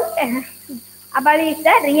don't abolish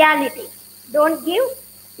the reality, don't give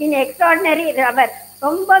in extraordinary rubber,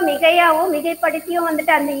 ரொம்ப மிகையாகவும் மிகைப்படுத்தியும்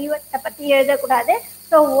வந்துட்டு அந்த ஈவெண்ட்டை பற்றி எழுதக்கூடாது.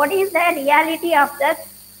 So what is the reality of the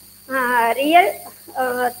real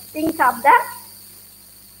things of the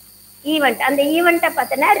event, அந்த ஈவெண்ட்டை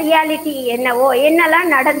பற்றின ரியாலிட்டி என்னவோ,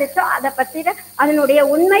 என்னெல்லாம் நடந்துச்சோ அதை பற்றி அதனுடைய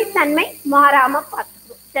உண்மை தன்மை மாறாமல்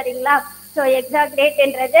பார்த்துக்கணும். சரிங்களா? ஸோ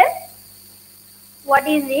எக்ஸாக்ரேட்ன்றது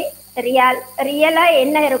வாட் இஸ் தி ரியலாக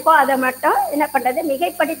என்ன இருக்கோ அதை மட்டும் என்ன பண்ணுறது,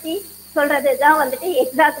 மிகைப்படுத்தி சொல்கிறது தான் வந்துட்டு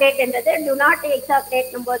எக்ஸாக்ரேட்ன்றது. டு நாட்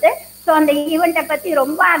எக்ஸாக்ரேட்னும் போது ஸோ அந்த ஈவெண்ட்டை பற்றி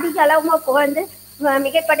ரொம்ப அதிக அளவுமா புகழ்ந்து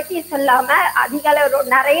மிகைப்படுத்தி சொல்லாமல், அதிக அளவு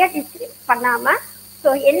நிறைய டிஸ்கிரைப் பண்ணாமல், ஸோ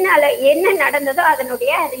என்ன நடந்ததோ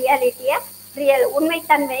அதனுடைய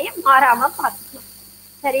உண்மைத்தன்மையை மாறாமல் பார்த்துக்கணும்.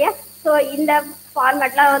 சரியா? ஸோ இந்த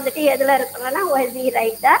ஃபார்மேட்லாம் வந்துட்டு எதில் இருக்கணும்னா we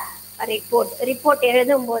write the ரிப்போர்ட்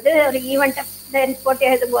எழுதும்போது, ஒரு ஈவெண்ட்டை ரிப்போர்ட்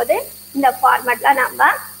எழுதும்போது இந்த ஃபார்மேட்லாம் நம்ம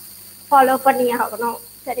ஃபாலோ பண்ணி ஆகணும்.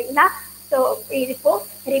 சரிங்களா? ஸோ இப்போ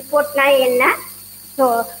ரிப்போர்ட்னா என்ன, ஸோ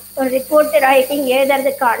ஒரு ரிப்போர்ட் ரைட்டிங்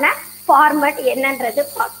எழுதுறதுக்கான ஃபார்மேட் என்னன்றது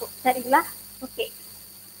பார்ப்போம். சரிங்களா? Okay.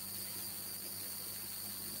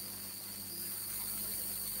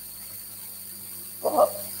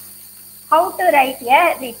 How to write a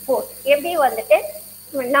report, எப்படி வந்துட்டு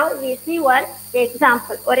now we see one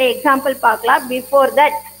example, ஒரு எக்ஸாம்பிள் பார்க்கலாம். before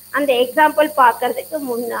that, அந்த எக்ஸாம்பிள் பார்க்கறதுக்கு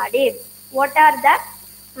முன்னாடி what are the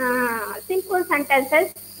simple sentences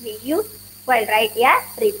we use while write a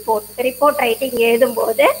report. Report writing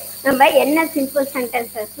எழுதும்போது நம்ம என்ன சிம்பிள்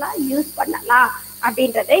சென்டென்சஸ்லாம் யூஸ் பண்ணலாம்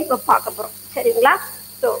அப்படின்றத இப்போ பார்க்க போகிறோம். சரிங்களா?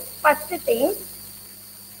 So first thing,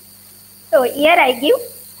 so year I give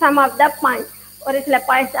some of the points. ஒரு சில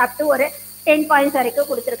பாயிண்ட்ஸ் அப் டு ஒரு 10 பாயிண்ட்ஸ் வரைக்கும்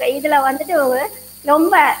கொடுத்துருக்கேன். இதில் வந்துட்டு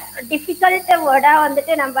ரொம்ப டிஃபிகல்ட் வேர்டாக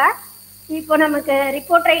வந்துட்டு நம்ம இப்போ நமக்கு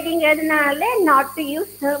report writing எழுதினாலே not to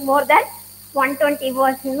use more then 120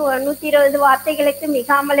 words, 120 வார்த்தைகளுக்கு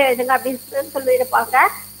மிகாமல் எழுதுங்க அப்படின்னு சொல்லியிருப்பாங்க.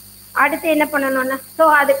 அடுத்து என்ன பண்ணணும்னா, ஸோ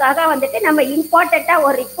அதுக்காக வந்துட்டு நம்ம இம்பார்ட்டண்ட்டாக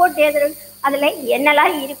ஒரு ரிப்போர்ட் எழுதுறது அதில்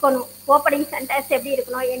என்னெல்லாம் இருக்கணும், ஓப்பனிங் சென்டென்ஸ் எப்படி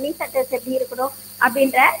இருக்கணும், எண்டிங் சென்டென்ஸ் எப்படி இருக்கணும்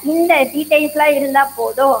அப்படின்ற இந்த டீட்டெயில்ஸ்லாம் இருந்தால்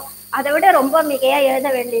போதும். அதை விட ரொம்ப மிகையாக எழுத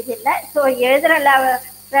வேண்டியது இல்லை. ஸோ எழுதுகிற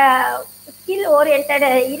ஸ்கில் ஓரியன்ட்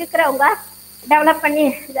இருக்கிறவங்க டெவலப் பண்ணி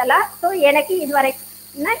இதெல்லாம். ஸோ எனக்கு இது வரைக்கும்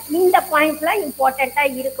இந்த பாயிண்ட்ஸ்லாம்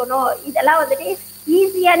இம்பார்ட்டண்ட்டாக இருக்கணும். இதெல்லாம் வந்துட்டு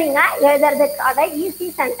ஈஸியாக நீங்கள் எழுதுறதுக்கான ஈஸி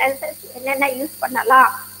சென்டென்சஸ் என்னென்ன யூஸ் பண்ணலாம்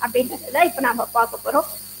அப்படின்றத இப்போ நம்ம பார்க்க போகிறோம்.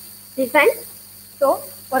 டிசைன். ஸோ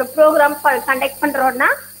ஒரு ப்ரோக்ராம் கண்டக்ட் பண்ணுறோன்னா,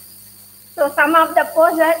 so some of the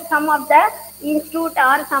person, some of the institute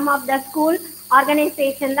R some of the school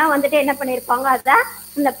organisation தான் வந்துட்டு என்ன பண்ணியிருப்பாங்க, அதை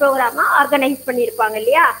இந்த ப்ரோக்ராமை ஆர்கனைஸ் பண்ணியிருப்பாங்க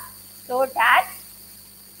இல்லையா? So date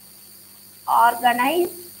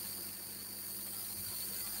organize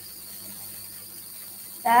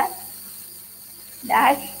the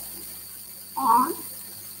dash on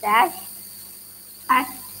dash at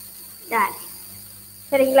dash.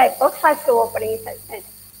 சரிங்களா? இப்போ ஃபர்ஸ்ட் ஓப்பனிங் சென்டென்ஸ்.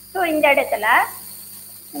 ஸோ இந்த இடத்துல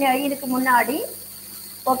இதுக்கு முன்னாடி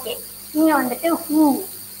ஓகே நீங்கள் வந்துட்டு ஹூ,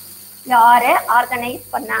 யார் ஆர்கனைஸ்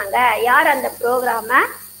பண்ணாங்க, யார் அந்த ப்ரோக்ராமை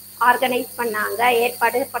ஆர்கனைஸ் பண்ணாங்க,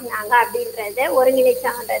 ஏற்பாடு பண்ணாங்க அப்படின்றது,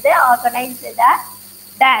 ஒருங்கிணைச்சாங்கன்றது ஆர்கனைஸ் த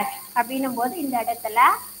டேஷ் அப்படின்னும் போது இந்த இடத்துல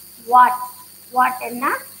வாட், வாட்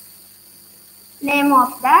என்ன நேம்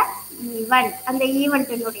ஆஃப் த ஈவெண்ட், அந்த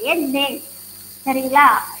ஈவெண்ட்டினுடைய நேம். சரிங்களா?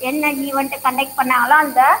 என்ன ஈவெண்ட் கண்டக்ட் பண்ணாங்களோ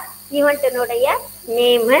அந்த ஈவெண்ட்டினுடைய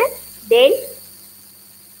நேமு, தென்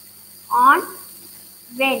ஆன்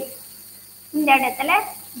வென், இந்த இடத்துல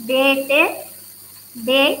டேட்டு,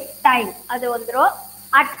 டேட், டைம் அது வந்துடும்.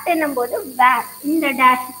 அட்டுன்னும் போது வேர், இந்த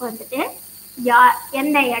டேஷுக்கு வந்துட்டு யார்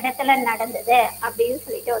எந்த இடத்துல நடந்தது அப்படின்னு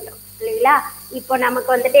சொல்லிட்டு வந்துடும் இல்லைங்களா? இப்போ நமக்கு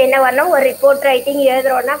வந்துட்டு என்ன வரணும், ஒரு report writing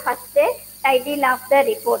எழுதுறோன்னா first title of the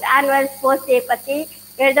report, annual sports day பற்றி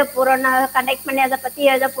எழுத போகிறோன்னா, கண்டக்ட் பண்ணி அதை பற்றி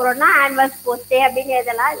எழுத போகிறோன்னா ஆனுவல் ஸ்போர்ட்ஸ் டே அப்படின்னு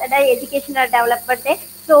எழுதலாம், இல்லைன்னா educational development day.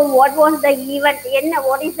 So what was the event, என்ன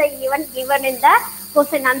what is the event given in the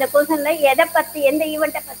question, அந்த கொஸ்டின்ல எதை பற்றி, எந்த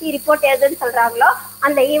ஈவெண்ட்டை பற்றி ரிப்போர்ட் எழுதுன்னு சொல்கிறாங்களோ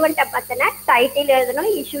அந்த ஈவெண்ட்டை பற்றின டைட்டில்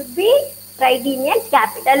எழுதணும். It should be writing in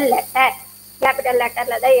capital letter, capital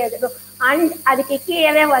லெட்டரில் தான் எழுதணும். அண்ட் அதுக்கு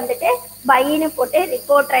கீழே வந்துட்டு பைன்னு போட்டு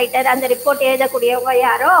ரிப்போர்ட் ரைட்டர், அந்த ரிப்போர்ட் எழுதக்கூடியவங்க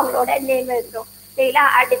யாரோ அவங்களோட நேம் எழுதணும். சரிங்களா?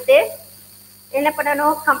 அடுத்து என்ன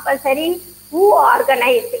பண்ணணும், கம்பல்சரி ஹூ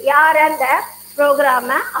ஆர்கனைஸ், யார் அந்த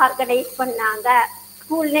ப்ரோக்ராமை ஆர்கனைஸ் பண்ணாங்க.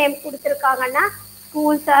 ஸ்கூல் நேம் கொடுத்துருக்காங்கன்னா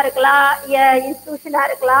ஸ்கூல்ஸாக இருக்கலாம், இன்ஸ்டியூஷனாக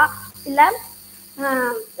இருக்கலாம், இல்லை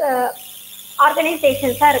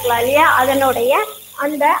ஆர்கனைசேஷன்ஸாக இருக்கலாம் இல்லையா? அதனுடைய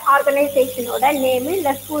அந்த ஆர்கனைசேஷனோட நேமு,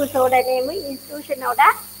 இல்லை ஸ்கூல்ஸோட நேமு, இன்ஸ்டியூஷனோட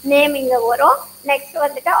நேம் இங்கே வரும். நெக்ஸ்ட்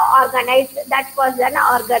வந்துட்டு organised, that person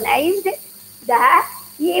organised the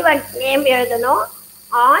event name எழுதணும்,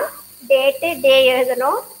 ஆன் டேட்டு டே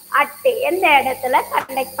எழுதணும், அட் எந்த இடத்துல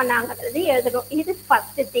கண்டக்ட் பண்ணாங்கன்றது எழுதணும். இது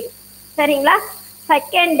ஃபர்ஸ்ட் திங். சரிங்களா?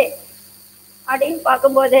 செகண்ட் அப்படின்னு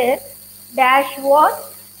பார்க்கும்போது dash was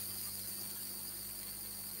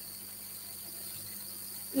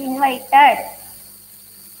invited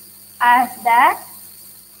as the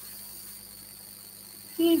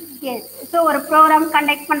chief guest. So ஒரு ப்ரோக்ராம்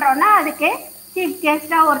கண்டக்ட் பண்ணுறோன்னா அதுக்கு சீஃப்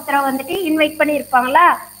கெஸ்டாக ஒருத்தரை வந்துட்டு invite பண்ணியிருப்பாங்களா,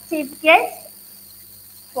 chief guest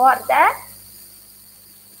for the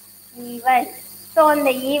event. So அந்த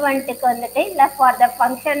ஈவெண்ட்டுக்கு வந்துட்டு இல்லை for the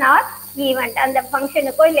function R event, அந்த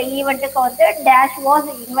ஃபங்க்ஷனுக்கோ இல்லை ஈவெண்ட்டுக்கோ வந்து dash was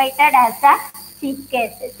invited as a chief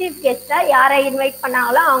guest. Chief கெஸ்ட்டாக யாரை இன்வைட்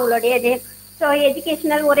பண்ணாங்களோ அவங்களுடைய நேம். ஸோ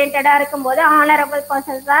எஜுகேஷனல் ஓரியன்டாக இருக்கும்போது ஆனரபிள்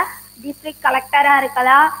பர்சன்ஸாக டிஸ்ட்ரிக்ட் கலெக்டராக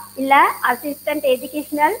இருக்கலாம், இல்லை அசிஸ்டன்ட்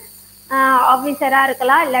எஜுகேஷனல் ஆஃபீஸராக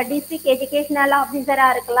இருக்கலாம், இல்லை டிஸ்ட்ரிக்ட் எஜுகேஷனல்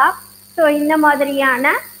ஆஃபீஸராக இருக்கலாம். ஸோ இந்த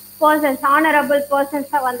மாதிரியான பர்சன்ஸ், ஆனரபிள்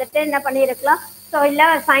பர்சன்ஸை வந்துட்டு என்ன பண்ணியிருக்கலாம். ஸோ இல்லை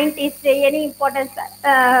சயின்டிஸ்ட், எனி இம்பார்ட்டன்ஸ்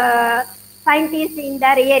சயின்டிஸ்ட் இந்த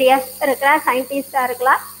ஏரியாஸ் இருக்கிற சயின்டிஸ்டாக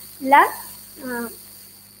இருக்கலாம், இல்லை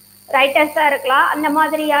ரைட்டர்ஸாக இருக்கலாம். அந்த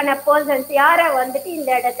மாதிரியான பர்சன்ஸ் யாரை வந்துட்டு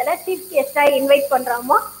இந்த இடத்துல சீஃப் கெஸ்டாக இன்வைட்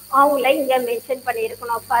பண்ணுறோமோ அவங்கள இங்கே மென்ஷன்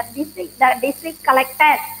பண்ணியிருக்கணும். For district, the district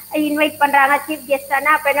collector invite பண்ணுறாங்க சீஃப்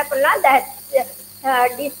கெஸ்டானா, அப்போ என்ன பண்ணலாம், த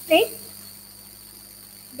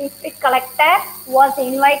district collector was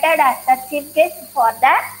invited as the chief guest for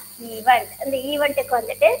the event. அந்த ஈவெண்ட்டுக்கு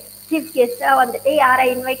வந்துட்டு சீஃப் கெஸ்டா வந்துட்டு யாரை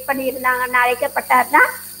இன்வைட் பண்ணியிருந்தாங்கன்னு அழைக்கப்பட்டார்னா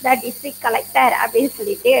த டிஸ்ட்ரிக்ட் கலெக்டர் அப்படின்னு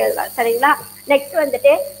சொல்லிட்டு எழுதலாம். சரிங்களா? நெக்ஸ்ட்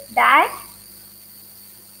வந்துட்டு டேஷ்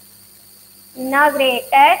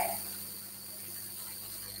inaugurated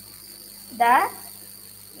the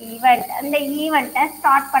event. அந்த ஈவெண்ட்டை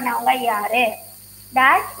ஸ்டார்ட் பண்ணவங்க யாரு?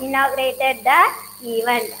 Dash inaugurated the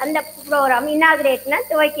event. அந்த ப்ரோக்ராம் இனாகிரேட்னா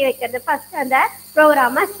துவக்கி வைக்கிறது. ஃபர்ஸ்ட் அந்த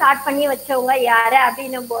ப்ரோக்ராமை ஸ்டார்ட் பண்ணி வச்சவங்க யாரு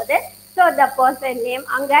அப்படின்னும் போது ஸோ த பர்சன் நேம்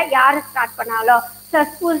அங்கே யார் ஸ்டார்ட் பண்ணாலோ. ஸோ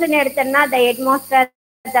ஸ்கூல்ஸ்ன்னு எடுத்தோம்னா the head master,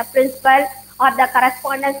 the principal R the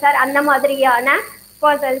correspondent sir, அந்த மாதிரியான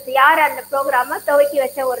பர்சன்ஸ் யார் அந்த ப்ரோக்ராமை துவக்கி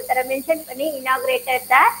வச்ச ஒருத்தரை மென்ஷன் பண்ணி இனாகிரேட்டட்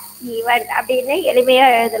த ஈவெண்ட் அப்படின்னு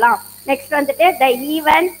எளிமையாக எழுதலாம். நெக்ஸ்ட் வந்துட்டு த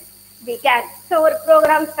ஈவெண்ட் பிகான். ஸோ ஒரு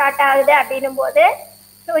ப்ரோக்ராம் ஸ்டார்ட் ஆகுது அப்படின்னும் போது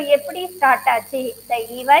ஸோ எப்படி ஸ்டார்ட் ஆச்சு? The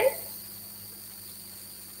event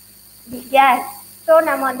began. ஸோ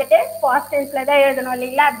நம்ம வந்துட்டு பாஸ்ட் டென்ஸ்ல தான் எழுதணும்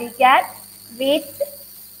இல்லைங்களா? Began with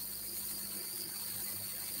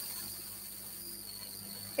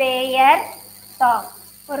prayer song.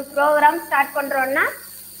 ஒரு ப்ரோக்ராம் ஸ்டார்ட் பண்றோம்னா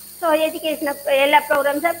ஸோ எஜுகேஷன் எல்லா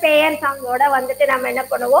ப்ரோக்ராம்ஸும் ப்ரேயர் சாங்கோட வந்துட்டு நம்ம என்ன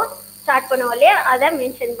பண்ணுவோம்? ஸ்டார்ட் பண்ணுவோம் இல்லையா? அதை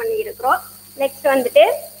மென்ஷன் பண்ணி இருக்கிறோம். நெக்ஸ்ட் வந்துட்டு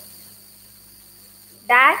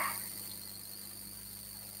dash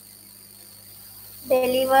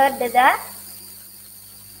delivered the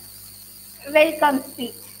welcome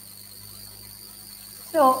speech.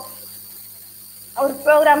 So ஒரு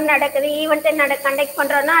ப்ரோக்ராம் நடக்குது, ஈவெண்ட்டை கண்டக்ட்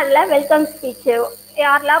பண்ணுறோன்னா அதில் வெல்கம் ஸ்பீச்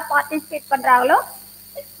யாரெல்லாம் பார்ட்டிசிபேட் பண்ணுறாங்களோ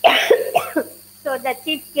ஸோ த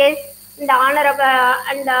சீஃப் கெஸ்ட், இந்த honourable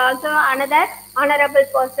and also another honourable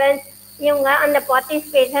persons, இவங்க அந்த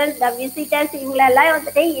பார்ட்டிசிபேஷன், த விசிட்டர்ஸ், இவங்களெல்லாம்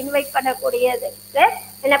வந்துட்டு இன்வைட் பண்ணக்கூடியதுக்கு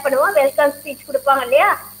என்ன பண்ணுவோம்? வெல்கம் ஸ்பீச் கொடுப்பாங்க இல்லையா?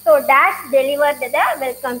 ஸோ டேஷ் டெலிவர்டு த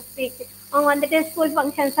வெல்கம் ஸ்பீச். அவங்க வந்துட்டு ஸ்கூல்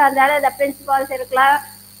ஃபங்க்ஷன்ஸாக இருந்தாலும் அந்த பிரின்சிபால்ஸ் இருக்கலாம்,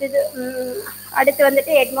 இது அடுத்து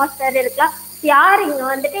வந்துட்டு ஹெட் மாஸ்டர் இருக்கலாம், யார் இங்கே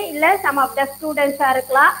வந்துட்டு இல்லை சம் ஆஃப் த ஸ்டூடெண்ட்ஸாக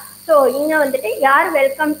இருக்கலாம். ஸோ இங்கே வந்துட்டு யார்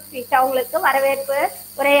வெல்கம் ஸ்பீச் அவங்களுக்கு வரவேற்பு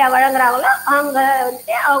உரையை வழங்குறாங்களோ அவங்க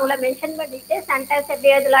வந்துட்டு அவங்கள மென்ஷன் பண்ணிட்டு சென்டென்ஸ்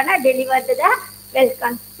எப்படி எழுதலாம்னா டெலிவர்டு த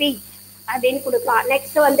வெல்கம் ஸ்பீச் அப்படின்னு கொடுக்கலாம்.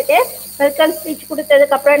 நெக்ஸ்ட் வந்துட்டு வெல்கம் ஸ்பீச்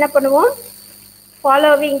கொடுத்ததுக்கு அப்புறம் என்ன பண்ணுவோம்?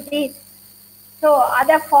 Following these. ஸோ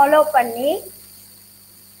அதை ஃபாலோ பண்ணி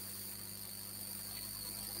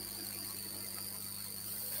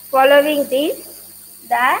following this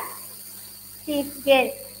the chief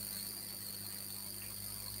guest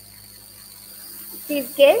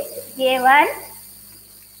gave an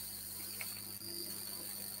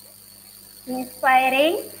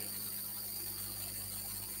inspiring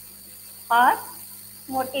or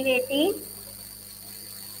motivating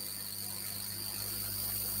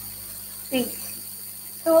speech.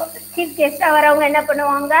 So chief கெஸ்டாக வரவங்க என்ன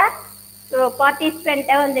பண்ணுவாங்க? ஸோ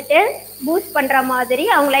பார்ட்டிசிபெண்ட்டை வந்துட்டு பூஸ்ட் பண்ணுற மாதிரி,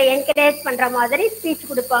 அவங்கள என்கரேஜ் பண்ணுற மாதிரி ஸ்பீச்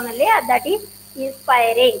கொடுப்பாங்க இல்லையா? தட் இஸ்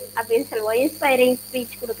இன்ஸ்பைரிங் அப்படின்னு சொல்லுவோம். இன்ஸ்பைரிங்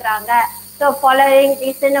ஸ்பீச் கொடுக்குறாங்க. ஸோ ஃபாலோவிங்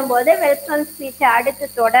தீஸ்ன்னும் போது வெல்கம் ஸ்பீச்சை அடுத்து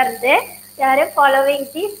தொடர்ந்து யார்? Following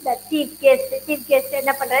these the chief guest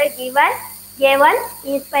என்ன பண்ணுறாரு? Haven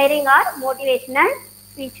inspiring R motivational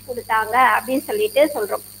speech கொடுத்தாங்க அப்படின்னு சொல்லிட்டு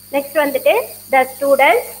சொல்கிறோம். நெக்ஸ்ட் வந்துட்டு the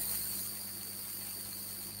students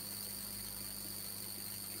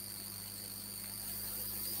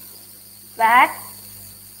were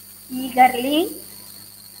eagerly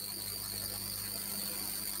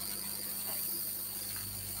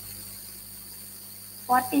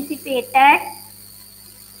participated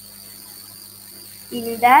in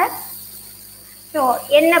the so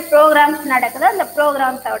என்ன ப்ரோக்ராம்ஸ் நடக்குதோ அந்த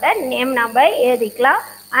ப்ரோக்ராம்ஸோட நேம் நம்ம எழுதிக்கலாம்.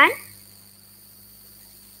 And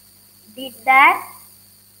did their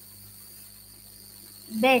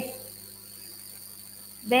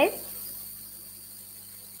best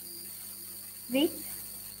with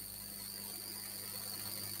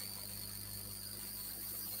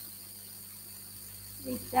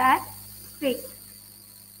that speech.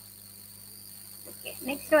 Okay,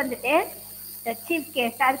 next வந்துட்டு the chief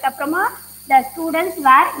guest. அதுக்கப்புறமா the students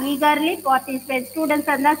were eagerly participate. Students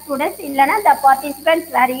இருந்தா students, இல்லைன்னா the participants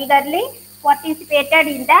were eagerly participated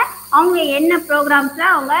in the அவங்க என்ன ப்ரோக்ராம்ஸ்ல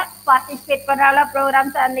அவங்க பார்ட்டிசிபேட் பண்றாங்களோ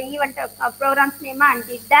ப்ரோக்ராம்ஸ் அந்த event programs name and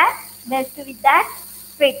did the best with that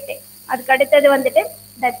speech. அதுக்கு அடுத்தது வந்துட்டு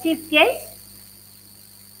த சீஃப் கெஸ்ட்.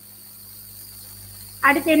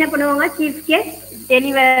 அடுத்து என்ன பண்ணுவாங்க? Chief guest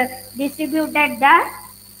distributed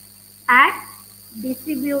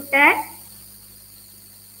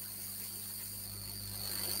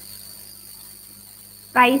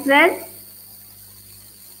prizes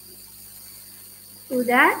to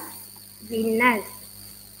the winners.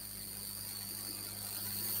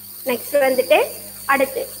 Next வந்துட்டு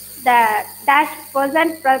அடுத்து the dash person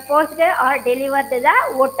proposed or delivered the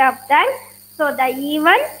vote of thanks. So the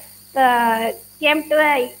event came to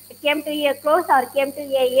a close or came to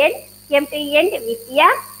a end, came to end with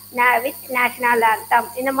with national anthem.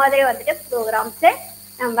 இந்த மாதிரி வந்துட்டு programs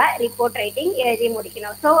நம்ம report writing எழுதி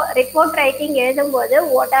முடிக்கணும். So report writing எழுதும்போது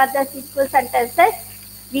what are the simple sentences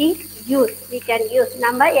we can use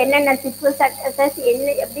நம்ம என்னென்ன simple sentences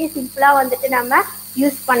எப்படி சிம்பிளாக வந்துட்டு நம்ம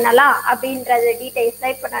யூஸ் பண்ணலாம் அப்படின்றது டீட்டெயில்ஸ்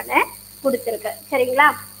இப்போ நான் கொடுத்துருக்கேன். சரிங்களா?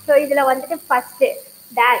 ஸோ இதில் வந்துட்டு first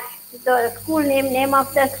days school name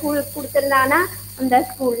of the school கொடுத்துருந்தாங்கன்னா அந்த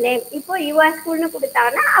ஸ்கூல் நேம். இப்போ யுவர் ஸ்கூல்னு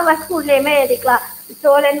கொடுத்தாங்கன்னா அவர் ஸ்கூல் நேமே எழுதிக்கலாம்.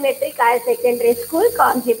 Cholan matric higher secondary school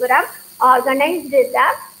Kanchipuram organised the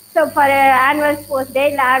so for annual sports day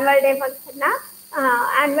இல்லை ஆனுவல் டே ஃபங்க்ஷன்னா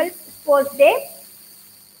annual sports day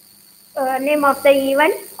name of the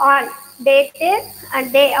event on date and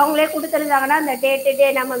டே அவங்களே கொடுத்துருந்தாங்கன்னா அந்த டே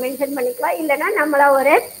நம்ம மென்ஷன் பண்ணிக்கலாம். இல்லைன்னா நம்மளா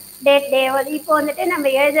ஒரு டே இப்போ வந்துட்டு நம்ம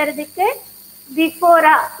எழுதுறதுக்கு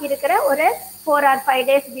பிஃபோரா இருக்கிற ஒரு 4 or 5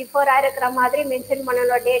 days பிஃபோரா இருக்கிற மாதிரி மென்ஷன்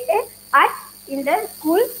பண்ணணும் டேட்டு. அட் இந்த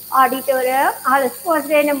ஸ்கூல் ஆடிட்டோரியம் அது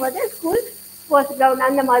ஸ்போர்ட்ஸ் டேனும் போது ஸ்கூல் ஸ்போர்ட்ஸ் கிரவுண்ட்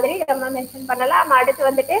அந்த மாதிரி நம்ம மென்ஷன் பண்ணலாம். அடுத்து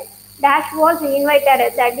வந்துட்டு dash was invited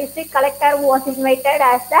the district collector was invited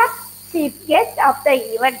as the chief guest of the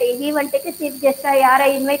ஈவெண்ட்டுக்கு chief கெஸ்டாக யாரை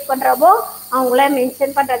இன்வைட் பண்ணுறப்போ அவங்கள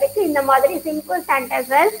மென்ஷன் பண்ணுறதுக்கு இந்த மாதிரி சிம்பிள்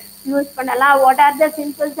சென்டென்சஸ் யூஸ் பண்ணலாம். What are the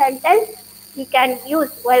simple sentence you can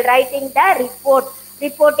use while writing the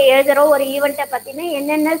report எழுதுகிறோம் ஒரு ஈவெண்ட்டை பற்றின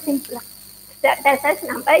என்னென்ன சிம்பிளாக சென்டென்சஸ்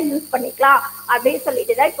நம்ம யூஸ் பண்ணிக்கலாம் அப்படின்னு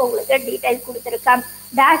சொல்லிட்டு தான் இப்போ உங்களுக்கு டீட்டெயில் கொடுத்துருக்கேன்.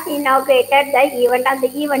 டேஷ் இனாகிரேட்டட் த ஈவெண்ட் அந்த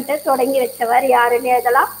ஈவெண்ட்டை தொடங்கி வச்சவர் யாருன்னு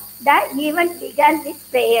எழுதலாம். The event begin with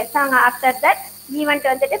prayers song. After that event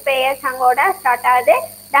வந்துட்டு ப்ரேயர் சாங்கோட ஸ்டார்ட் ஆகுது.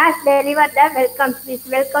 Dash deliver the welcome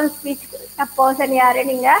speech person யாரு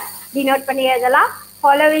நீங்கள் டினோட் பண்ணி எழுதலாம்.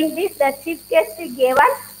 Following this the chief guest cave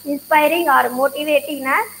an inspiring R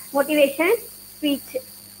motivation speech.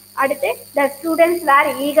 அடுத்து the students where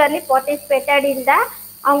eagerly participated இன் த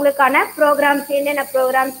அவங்களுக்கான programs என்னென்ன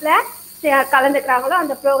ப்ரோக்ராம்ஸில் கலந்துக்கிறாங்களோ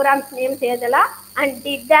அந்த ப்ரோக்ராம்ஸ் நேம்ஸ் எழுதலாம். And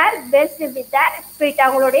did their best with their spirit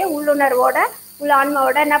அவங்களுடைய உள்ளுணர்வோட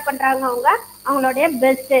ஆன்மாவோட என்ன பண்ணுறாங்க அவங்களுடைய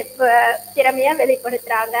பெஸ்ட் திறமையை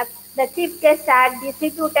வெளிப்படுத்துகிறாங்க. The chief guest had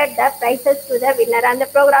distributed the prices to the winner. அந்த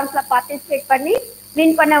ப்ரோக்ராம்ஸில் பார்ட்டிசிபேட் பண்ணி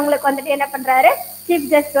வின் பண்ணவங்களுக்கு வந்துட்டு என்ன பண்ணுறாரு சீஃப்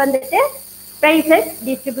கெஸ்ட் வந்துட்டு ப்ரைஸஸ்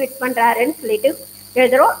டிஸ்ட்ரிபியூட் பண்ணுறாருன்னு சொல்லிட்டு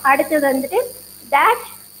எழுதுகிறோம். அடுத்தது வந்துட்டு that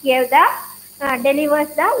gave the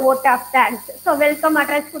delivers the vote of thanks. So welcome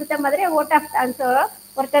address கொடுத்த மாதிரி ஓட் ஆஃப் தேங்க்ஸ்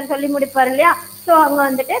ஒருத்தர் சொல்லி முடிப்பார் இல்லையா. ஸோ அவங்க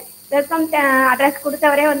வந்துட்டு வெல்கம் அட்ரஸ்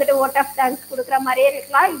கொடுத்தவரே வந்துட்டு ஓட் ஆஃப் தேங்க்ஸ் கொடுக்குற மாதிரியே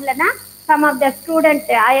இருக்கலாம். இல்லைன்னா சம் ஆஃப் த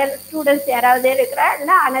ஸ்டூடெண்ட்ஸ் யாராவது இருக்கிற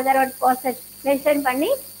இல்லை அனதர் ஒன் பர்சன் மென்ஷன் பண்ணி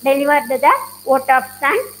delivered the vote of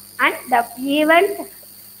thanks and the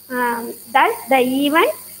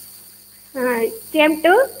event came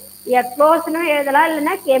to a க்ளோஸ்னு எழுதலாம்.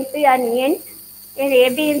 இல்லைன்னா கேம் டு அன் எண்ட்.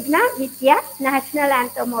 எப்படி இருந்துச்சுன்னா வித் எ நேஷ்னல்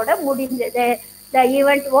ஆந்தமோட முடிஞ்சது. The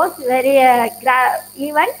event was very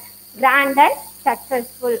grand and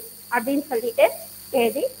successful அப்படின்னு சொல்லிட்டு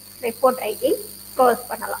எழுதி ரிப்போர்ட் ரைட்டிங் க்ளோஸ்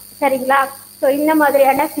பண்ணலாம். சரிங்களா? ஸோ இந்த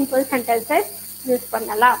மாதிரியான சிம்பிள் சென்டென்சஸ் யூஸ்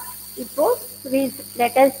பண்ணலாம். இப்போது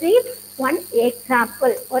let us see one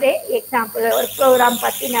example. ஒரு ப்ரோக்ராம்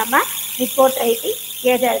பற்றி நம்ம ரிப்போர்ட் ரைட்டிங்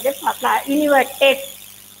எழுதுறது பார்க்கலாம்.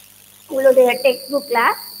 உங்களுடைய டெக்ஸ்ட்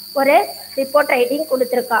புக்கில் ஒரு ரிப்போர்ட் ரைட்டிங்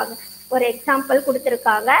கொடுத்துருக்காங்க, ஒரு எக்ஸாம்பிள்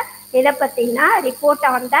கொடுத்துருக்காங்க. இதை பார்த்தீங்கன்னா report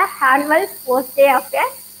on the annual sports day of a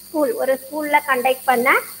school. ஒரு ஸ்கூலில் கண்டக்ட் பண்ண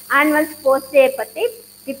ஆனுவல் ஸ்போர்ட்ஸ் டே பற்றி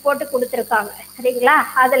ரிப்போர்ட்டு கொடுத்துருக்காங்க. சரிங்களா?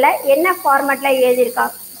 அதில் என்ன ஃபார்மேட்டில்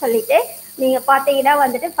எழுதியிருக்காங்க சொல்லிட்டு நீங்கள் பார்த்தீங்கன்னா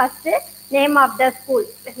வந்துட்டு first name of the school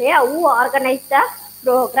இல்லையா, ஹூ ஆர்கனைஸ் த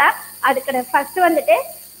ப்ரோக்ராம். அதுக்கு ஃபஸ்ட்டு வந்துட்டு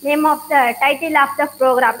name of the title of the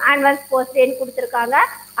program annual sports டேன்னு கொடுத்துருக்காங்க.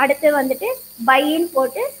 அடுத்து வந்துட்டு பைன்னு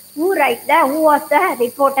போட்டு ஹூ வாஸ் த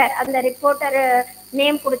ரிப்போர்ட்டர், அந்த ரிப்போர்ட்டர்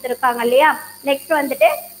நேம் கொடுத்துருக்காங்க இல்லையா. நெக்ஸ்ட் வந்துட்டு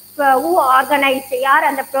ஹூ ஆர்கனைஸ், யார்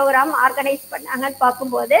அந்த ப்ரோக்ராம் ஆர்கனைஸ் பண்ணாங்கன்னு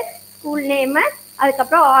பார்க்கும்போது ஸ்கூல் நேமு,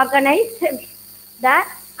 அதுக்கப்புறம் ஆர்கனைஸ் த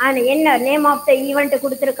அண்ட் என்ன நேம் ஆஃப் த ஈவெண்ட்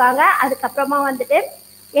கொடுத்துருக்காங்க. அதுக்கப்புறமா வந்துட்டு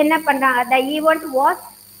என்ன பண்ணாங்க, the event was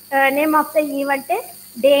name of the event,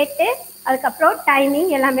 date, அதுக்கப்புறம்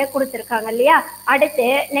டைமிங் எல்லாமே கொடுத்துருக்காங்க இல்லையா. அடுத்து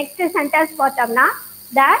நெக்ஸ்ட் சென்டென்ஸ் பார்த்தோம்னா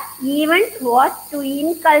the event was to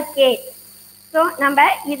inculcate. So நம்ம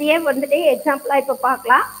இதையே வந்துட்டு எக்ஸாம்பிளாக இப்போ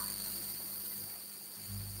பார்க்கலாம்.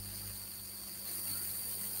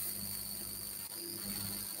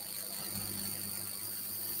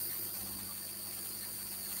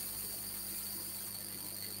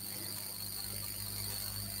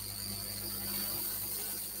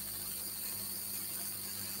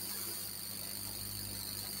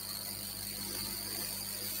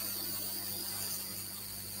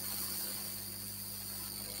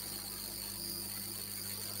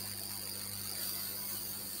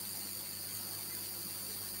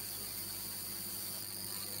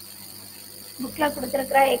 புக்கில்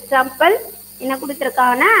கொடுத்துருக்குற எக்ஸாம்பிள் என்ன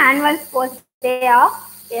கொடுத்துருக்காங்கன்னா annual sports day of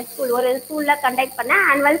school, ஒரு ஸ்கூலில் கண்டக்ட் பண்ண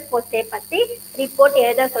ஆனுவல் ஸ்போர்ட்ஸ் டே பற்றி ரிப்போர்ட்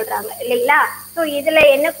எழுத சொல்கிறாங்க இல்லைங்களா. ஸோ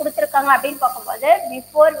இதில் என்ன கொடுத்துருக்காங்க அப்படின்னு பார்க்கும்போது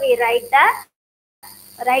before we write the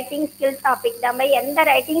writing skill topic, நம்ம எந்த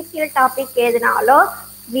ரைட்டிங் ஸ்கில் டாபிக் எழுதினாலும்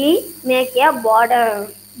we make a border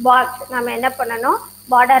box, நம்ம என்ன பண்ணணும்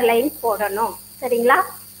பார்டர் லைன் போடணும் சரிங்களா.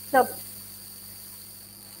 ஸோ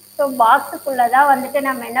பாக்ஸுக்குள்ளே தான் வந்துட்டு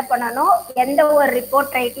நம்ம என்ன பண்ணணும், எந்த ஒரு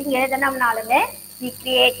report writing எழுதணும்னாலுமே we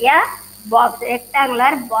create A box,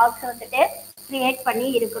 rectangular box வந்துட்டு கிரியேட் பண்ணி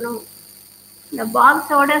இருக்கணும். இந்த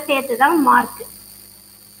பாக்ஸோட சேர்த்து தான் மார்க்.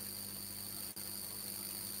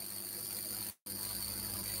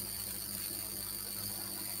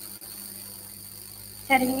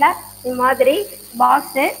 சரிங்களா, இது மாதிரி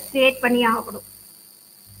பாக்ஸை கிரியேட் பண்ணி ஆகணும்.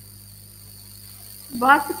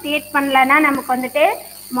 பாக்ஸ் கிரியேட் பண்ணலன்னா நமக்கு வந்துட்டு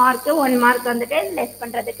மார்க் 1 மார்க் வந்துட்டு லெஸ்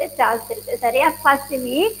பண்ணுறதுக்கு சான்ஸ் இருக்குது சரியா. First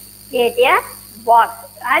we create A box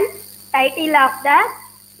and title of the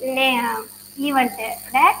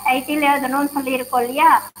ஈவெண்ட்டோட title எழுதணும்னு சொல்லியிருக்கோம் இல்லையா.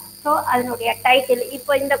 ஸோ அதனுடைய டைட்டில்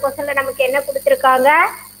இப்போ இந்த கொஸ்டினில் நமக்கு என்ன கொடுத்துருக்காங்க,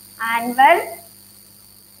 annual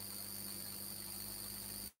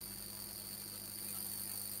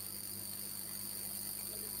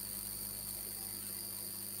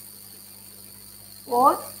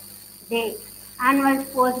sports day. Annual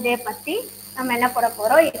sports day பற்றி நம்ம என்ன பண்ண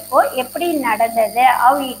போகிறோம், இப்போ எப்படி நடந்தது,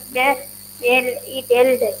 ஹவ் இட்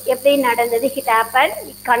ஹெல்டு, எப்படி நடந்தது, இட் ஹேப்பன்,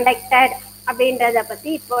 இட் கண்டக்டட் அப்படின்றத பற்றி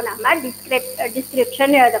இப்போ நம்ம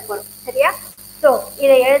டிஸ்கிரிப்ஷன் எழுத போகிறோம் சரியா. ஸோ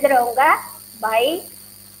இதை எழுதுகிறவங்க பை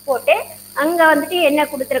போட்டு அங்கே வந்துட்டு என்ன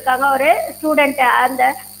கொடுத்துருக்காங்க, ஒரு ஸ்டூடெண்ட் அந்த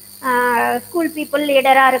ஸ்கூல் பீப்புள்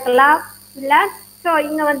லீடராக இருக்கலாம் இல்லை. ஸோ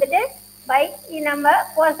இங்கே வந்துட்டு பை நம்ம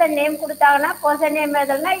பர்சன் நேம் கொடுத்தாங்கன்னா பர்சன் நேம்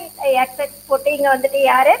எதுனா எக்ஸ்பெக்ட் போட்டு இங்கே வந்துட்டு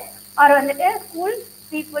யார் அவர் வந்துட்டு ஸ்கூல்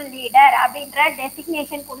பீப்புள் லீடர் அப்படின்ற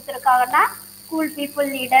டெசிக்னேஷன் கொடுத்துருக்காங்கன்னா ஸ்கூல் பீப்புள்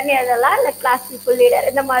லீடர்னு எழுதலாம், இல்லை கிளாஸ் பீப்புள் லீடர்,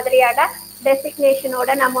 இந்த மாதிரியான டெசிக்னேஷனோட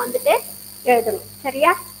நம்ம வந்துட்டு எழுதணும்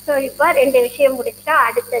சரியா. ஸோ இப்போ 2 விஷயம் முடிச்சுட்டா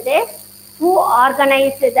அடுத்தது ஹூ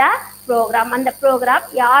ஆர்கனைஸ் த ப்ரோக்ராம், அந்த ப்ரோக்ராம்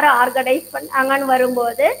யாரை ஆர்கனைஸ் பண்ணாங்கன்னு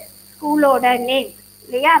வரும்போது ஸ்கூலோட நேம்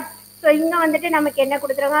இல்லையா. ஸோ இங்கே வந்துட்டு நமக்கு என்ன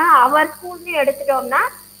கொடுத்துருக்காங்க, அவர் ஸ்கூல்னு எடுத்துட்டோம்னா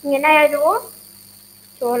இங்கே என்ன எழுதுவோம்,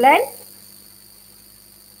 சோழன்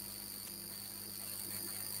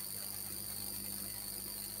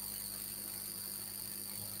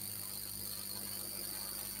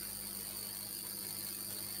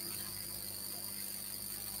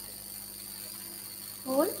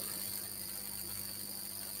ஸ்கூல்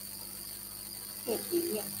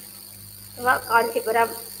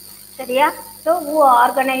காஞ்சிபுரம் சரியா. So who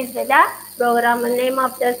organized the program, name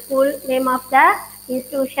of the school, name of the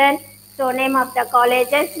institution, so name of the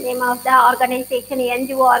colleges, name of the organization,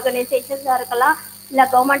 NGO organizations இருக்கலாம் இல்லை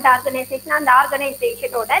கவர்மெண்ட் ஆர்கனைசேஷன், அந்த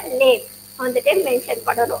ஆர்கனைசேஷனோட நேம் வந்துட்டு மென்ஷன்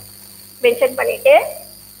பண்ணணும். மென்ஷன் பண்ணிட்டு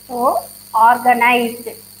so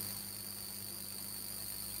organised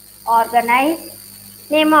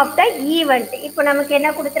name of the event. இப்போ நமக்கு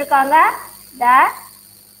என்ன கொடுத்துருக்காங்க, த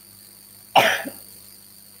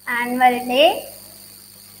annual day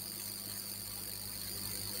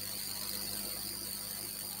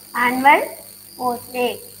annual sports day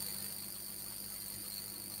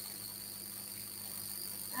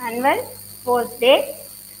annual sports day.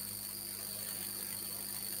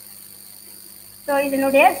 So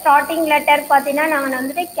இதனுடைய ஸ்டார்டிங் லெட்டர் பார்த்தீங்கன்னா நாங்கள்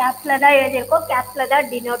வந்துட்டு கேப்ஸில் தான் எழுதியிருக்கோம், கேப்ஸில் தான்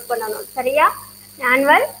டினோட் பண்ணணும் சரியா.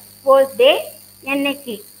 ஆனுவல் ஸ்போர்ட்ஸ் டே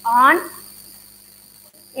என்னைக்கு, ஆன்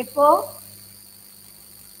எப்போ,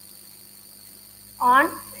 ஆன்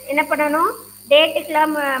என்ன பண்ணணும்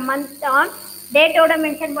டேட்டுக்கெலாம் மந்த் ஆன் டேட்டோட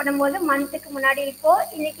மென்ஷன் பண்ணும்போது மந்த்துக்கு முன்னாடி. இப்போது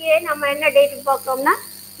இன்றைக்கி நம்ம என்ன டேட்டுக்கு பார்க்குறோம்னா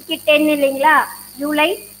இன்றைக்கி 10 இல்லைங்களா, ஜூலை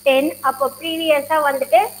 10. அப்போ ப்ரீவியஸாக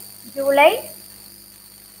வந்துட்டு ஜூலை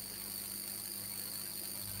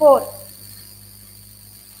 4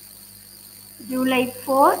 ஜூலை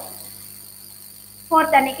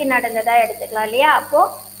 4 அன்னைக்கு நடந்ததாக எடுத்துக்கலாம் இல்லையா.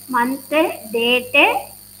 அப்போது மந்த்து டேட்டு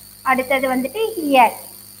அடுத்தது வந்துட்டு இயர்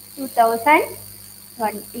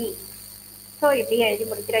 2020. ஸோ இப்படி எழுதி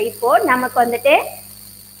முடிக்கிறோம். இப்போது நமக்கு வந்துட்டு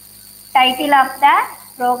டைட்டில் ஆஃப் த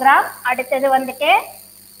ப்ரோக்ராம், அடுத்தது வந்துட்டு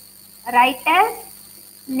ரைட்டர்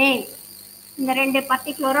நேம், இந்த 2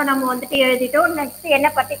 பர்டிகுலரும் நம்ம வந்துட்டு எழுதிட்டோம். நெக்ஸ்ட் என்ன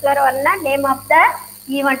பர்டிகுலர் வரணும்னா நேம் ஆஃப் த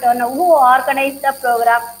ஈவெண்ட் வரணும், who organise the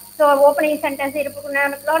program. So opening sentence இருப்புக்கு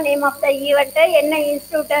name of the event, என்ன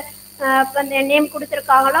இன்ஸ்டியூட்டை நேம்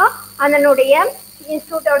கொடுத்துருக்காங்களோ அதனுடைய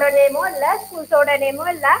இன்ஸ்டியூட்டோட நேமோ இல்லை ஸ்கூல்ஸோட நேமோ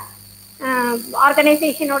இல்லை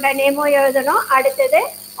ஆர்கனைசேஷனோட நேமோ எழுதணும். அடுத்தது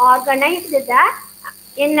ஆர்கனைஸ்டு த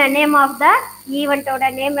என்ன நேம் ஆஃப் த ஈவெண்ட்டோட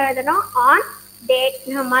நேம் எழுதணும், ஆன் டேட்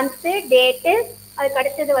மந்த்து டேட்டு அதுக்கு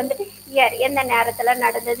அடுத்தது வந்துட்டு இயர், எந்த நேரத்துல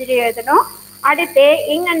நடந்தது எழுதணும். அடுத்து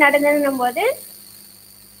எங்க நடந்ததுன்னும் போது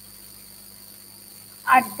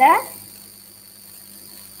அட் த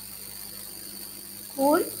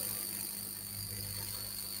ஸ்கூல்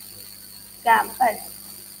கேம்பஸ்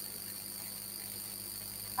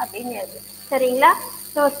அப்படின்னு எழுது. சரிங்களா?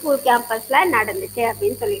 ஸோ ஸ்கூல் கேம்பஸ்ல நடந்துச்சு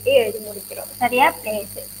அப்படின்னு சொல்லிட்டு எழுதி முடிக்கிறோம். சரியா?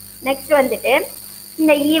 பிளேஸ். நெக்ஸ்ட் வந்துட்டு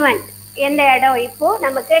இந்த ஈவெண்ட் எந்த இடம், இப்போ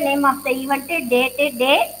நமக்கு name of the event, date,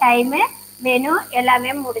 day, time, menu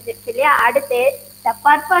எல்லாமே முடிஞ்சிருச்சு இல்லையா? அடுத்து the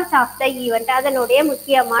purpose of the event, அதனுடைய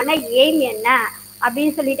முக்கியமான எய்ம் என்ன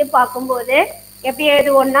அப்படின்னு சொல்லிட்டு பார்க்கும்போது எப்படி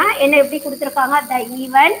எழுதுவோம்னா, என்ன எப்படி கொடுத்துருக்காங்க, the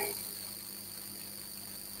event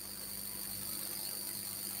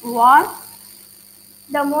was,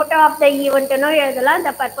 the motto of the event னு எழுதலாம்,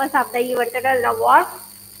 the purpose of the event was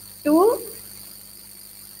to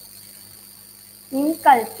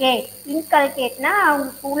inculcateனா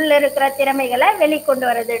அவங்களுக்கு உள்ள இருக்கிற திறமைகளை வெளிக்கொண்டு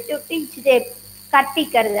வர்றது, to teach them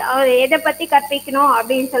கற்பிக்கிறது. அவர் எதை பத்தி கற்பிக்கணும்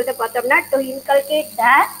அப்படின்னு சொல்லிட்டு பார்த்தோம்னா, to inculcate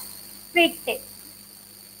the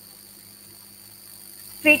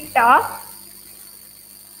spirit of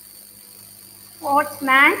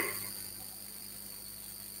sportsmanship.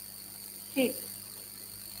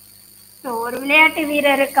 So ஒரு விளையாட்டு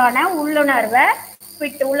வீரருக்கான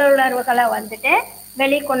உள்ளுணர்வுகளை வந்துட்டு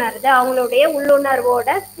வெளிக்கொணருது. அவங்களுடைய உள்ளுணர்வோட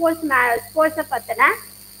ஸ்போர்ட்ஸை பற்றின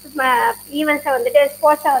ஈவெண்ட்ஸை வந்துட்டு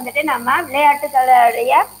ஸ்போர்ட்ஸை வந்துட்டு நம்ம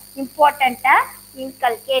விளையாட்டுகளுடைய இம்பார்ட்டண்ட்டை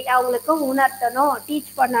இன்கல்கேட் அவங்களுக்கு உணர்த்தணும்,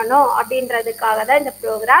 டீச் பண்ணணும் அப்படின்றதுக்காக தான் இந்த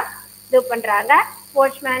ப்ரோக்ராம் இது பண்ணுறாங்க.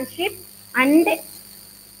 Sportsmanship and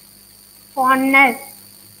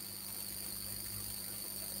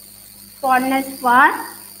ஃபான்னஸ் for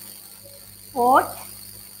sports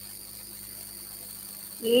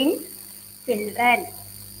in children.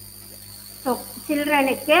 So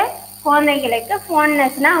சில்ட்ரனுக்கு, குழந்தைகளுக்கு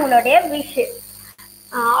ஃபான்னஸ்னா அவங்களுடைய விஷ்,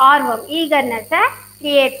 ஆர்வம், ஈகர்னஸை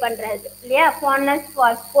கிரியேட் பண்ணுறது இல்லையா? ஃபான்னஸ்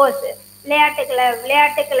ஃபார் ஸ்போர்ட்ஸ்,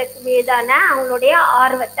 விளையாட்டுகளுக்கு மீதான அவங்களுடைய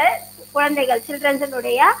ஆர்வத்தை, குழந்தைகள்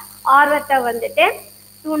சில்ட்ரன்ஸனுடைய ஆர்வத்தை வந்துட்டு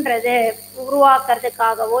தூண்டுறது,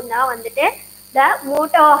 உருவாக்குறதுக்காகவும் தான் வந்துட்டு the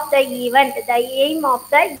motto of the event, the aim of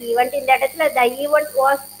the event. இந்த இடத்துல the event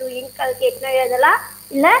was to inculcate எழுதலாம்,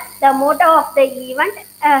 இல்ல the motto of the event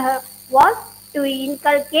was to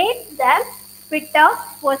inculcate the spirit of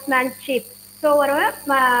sportsmanship. So ஒரு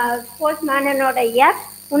ஸ்போர்ட்ஸ்மேனோடைய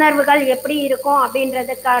உணர்வுகள் எப்படி இருக்கும்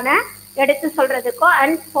அப்படின்றதுக்கான எடுத்து சொல்றதுக்கும்,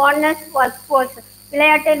 அண்ட் ஃபான்னஸ் ஃபார் ஸ்போர்ட்ஸ்,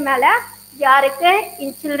 விளையாட்டின் மேல யாருக்கு,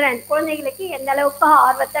 இன் சில்ட்ரன், குழந்தைகளுக்கு எந்த அளவுக்கு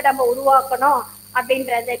ஆர்வத்தை நம்ம உருவாக்கணும்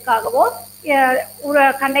அப்படின்றதுக்காகவும்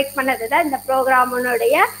கண்டக்ட் பண்ணது தான் இந்த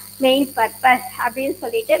ப்ரோக்ராமனுடைய மெயின் பர்பஸ் அப்படின்னு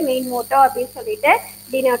சொல்லிட்டு, மெயின் மோட்டோ அப்படின்னு சொல்லிட்டு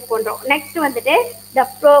டினோட் பண்ணுறோம். நெக்ஸ்ட் வந்துட்டு த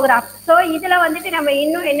ப்ரோக்ராம். ஸோ இதில் வந்துட்டு நம்ம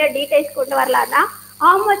இன்னும் என்ன டீட்டெயில்ஸ் கொண்டு வரலாம்னா,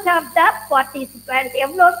 how much of the participant,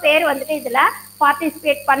 எவ்வளோ பேர் வந்துட்டு இதில்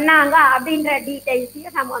பார்ட்டிசிபேட் பண்ணாங்க அப்படின்ற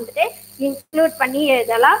டீட்டெயில்ஸையும் நம்ம வந்துட்டு இன்க்ளூட் பண்ணி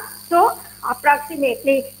எழுதலாம். ஸோ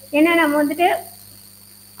அப்ராக்சிமேட்லி ஏன்னா நம்ம வந்துட்டு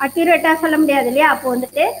அக்யூரேட்டாக சொல்ல முடியாது இல்லையா? அப்போ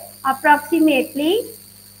வந்துட்டு அப்ராக்சிமேட்லி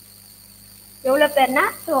எவ்வளோ பேர்னா,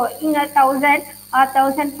 ஸோ இங்கே 1000 or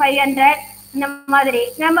 1500 இந்த மாதிரி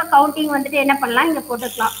நம்ம கவுண்டிங் வந்துட்டு என்ன பண்ணலாம், இங்கே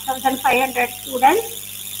போட்டுக்கலாம். 1500 ஸ்டூடெண்ட்ஸ்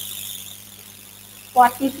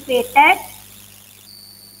participated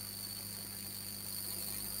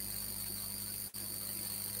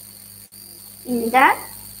in the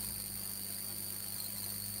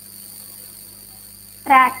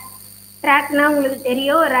ட்ராக்னா உங்களுக்கு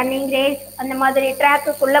தெரியும், ரன்னிங் ரேஸ் அந்த மாதிரி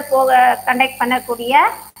ட்ராக்குக்குள்ள போக கண்டக்ட் பண்ணக்கூடிய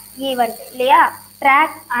ஈவெண்ட் இல்லையா?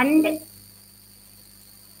 Track and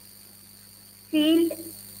field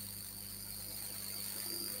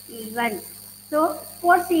event. So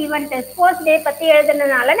sports event, sports day பற்றி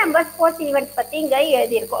எழுதுனதுனால நம்ம ஸ்போர்ட்ஸ் ஈவெண்ட் பற்றி இங்கே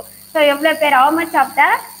எழுதியிருக்கோம். ஸோ எவ்வளோ பேர், how much of the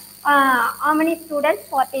how many students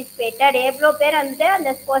participated, எவ்வளோ பேர் வந்து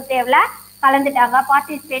அந்த ஸ்போர்ட்ஸ் டேவில் கலந்துட்டாங்க,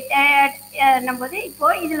 பார்ட்டிசிபேட்டட் போது. இப்போ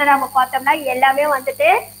இதில் நம்ம பார்த்தோம்னா எல்லாமே வந்துட்டு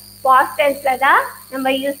பாஸ்ட் டென்ஸில் தான்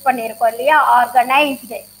நம்ம யூஸ் பண்ணியிருக்கோம் இல்லையா?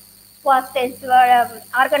 Organised past tense,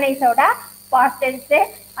 ஆர்கனைஸோட past tens.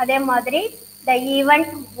 அதே மாதிரி த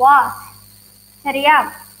ஈவெண்ட் வாஸ், சரியா?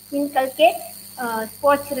 Inculcate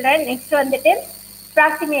sports children. நெக்ஸ்ட் வந்துட்டு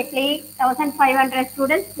அப்ராக்சிமேட்லி 1500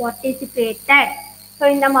 ஸ்டூடெண்ட்ஸ் பார்ட்டிசிபேட்டட். ஸோ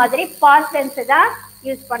இந்த மாதிரி பாஸ்ட் டென்ஸு தான்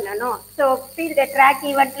யூஸ் பண்ணணும். ஸோ ஃபீல்டு ட்ராக்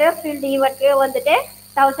ஈவெண்ட்லேயும் ஃபீல்டு ஈவெண்ட்லேயும் வந்துட்டு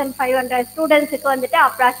 1500 ஸ்டூடெண்ட்ஸுக்கு வந்துட்டு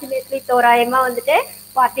அப்ராக்சிமேட்லி தோராயமாக வந்துட்டு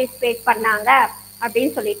பார்ட்டிசிபேட் பண்ணாங்க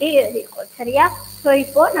அப்படின்னு சொல்லிட்டு எழுதியிருக்கோம். சரியா? ஸோ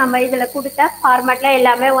இப்போ நம்ம இதில் கொடுத்த ஃபார்மேட்டில்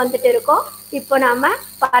எல்லாமே வந்துட்டு இருக்கோம். இப்போ நம்ம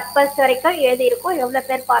பர்பஸ் வரைக்கும் எழுதியிருக்கோம், எவ்வளோ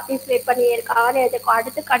பேர் பார்ட்டிசிபேட் பண்ணியிருக்காங்கன்னு எழுதிருக்கோம்.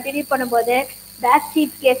 அடுத்து கண்டினியூ பண்ணும்போது பேக்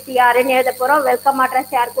சீஃப் கெஸ்ட் யாருன்னு எழுத போகிறோம், வெல்கம்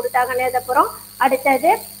அட்ரஸ் யார் கொடுத்தாங்கன்னு எழுத போகிறோம்.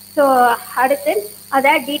 அடுத்தது ஸோ அடுத்து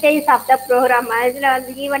அதை டீடைல்ஸ் ஆஃப் த ப்ரோக்ராம், இதில்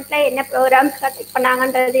வந்து ஈவெண்ட்டில் என்ன ப்ரோக்ராம்ஸ் கண்டக்ட்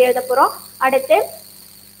பண்ணாங்கன்றது எழுத போகிறோம். அடுத்து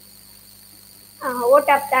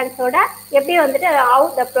ஓட் ஆஃப் தேங்க்ஸோட எப்படி வந்துட்டு ஹவு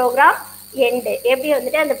த ப்ரோக்ராம் எண்டு, எப்படி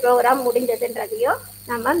வந்துட்டு அந்த ப்ரோக்ராம் முடிஞ்சதுன்றதையும்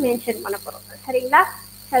நம்ம மென்ஷன் பண்ண போகிறோம். சரிங்களா?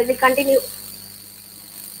 அது கண்டினியூ.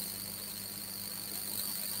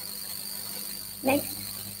 நெக்ஸ்ட்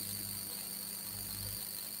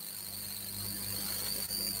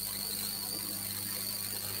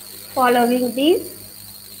following these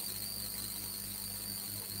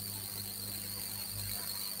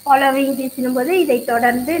போது இதை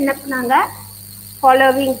தொடர்ந்து என்ன பண்ணாங்க,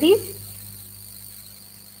 following this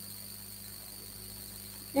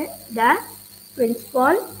the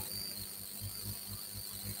principal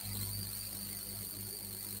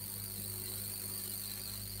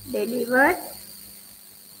delivered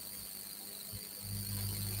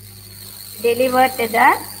the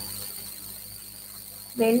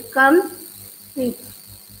welcome speech.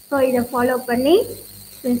 So இதை ஃபாலோ பண்ணி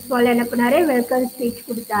பிரின்சிபால் என்ன பண்ணாரு, வெல்கம் ஸ்பீச்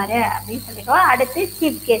கொடுத்தாரு அப்படின்னு சொல்லிடுவோம். அடுத்து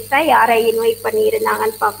சீஃப் கெஸ்டாக யாரை இன்வைட்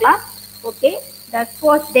பண்ணியிருந்தாங்கன்னு பார்க்கலாம். ஓகே, த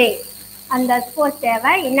ஸ்போர்ட்ஸ் டே, அந்த ஸ்போர்ட்ஸ்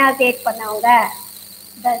டேவை இனாகிரேட் பண்ணவங்க.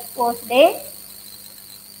 த ஸ்போர்ட்ஸ் டே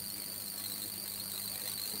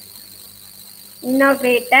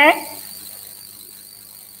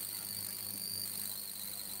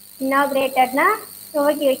இனாகிரேட்டட்னா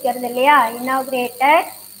துவக்கி வைக்கிறது இல்லையா, inaugurated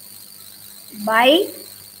by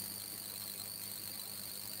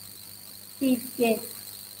chief guest.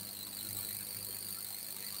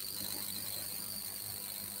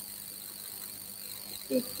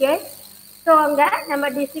 Chief guest. So அங்கே நம்ம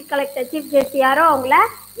டிஸ்ட்ரிக்ட் கலெக்டர் சீஃப் கெஸ்ட் யாரோ அவங்கள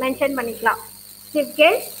மென்ஷன் பண்ணிக்கலாம். Chief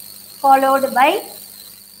guest followed by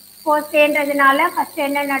first டேன்றதுனால first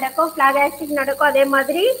என்ன நடக்கும், ஃப்ளாக் ஹாஸ்டிங் நடக்கும். அதே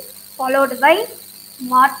மாதிரி ஃபாலோடு பை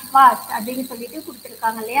மார்ச் பாஸ்ட் அப்படின்னு சொல்லிட்டு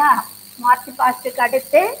கொடுத்துருக்காங்க இல்லையா. மார்ச் பாஸ்ட்டுக்கு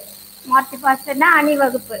அடுத்து, மார்ச் பாஸ்ட்னா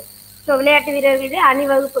அணிவகுப்பு. ஸோ விளையாட்டு வீரர்களுடைய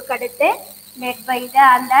அணிவகுப்புக்கு அடுத்து லெட் பை த,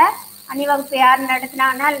 அந்த அணிவகுப்பு யார்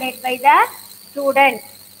நடத்தினாங்கன்னா led by the student.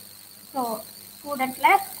 So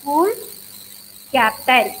ஸ்டூடெண்ட்ல school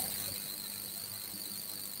captain,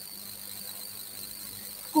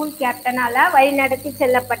 school கேப்டனால வழி நடத்தி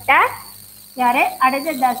செல்லப்பட்ட யாரு.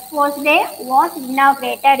 அடுத்து the sports day was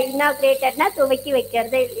inaugurated. இனாகிரேட்டட்னா துவக்கி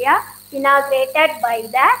வைக்கிறது இல்லையா. Inaugurated by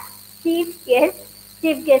the chief guest,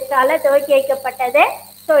 chief கெஸ்டால துவக்கி வைக்கப்பட்டது.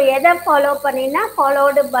 ஸோ எதை ஃபாலோ பண்ணினா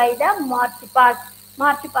followed by the March past.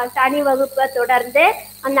 March past அணிவகுப்பை தொடர்ந்து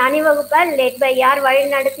அந்த அணிவகுப்பை லெட் பை யார் வழி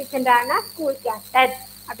நடத்தி சென்றார்னா ஸ்கூல் கேப்டன்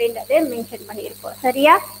அப்படின்றது மென்ஷன் பண்ணியிருக்கோம்.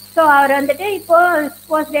 சரியா? ஸோ அவர் வந்துட்டு இப்போ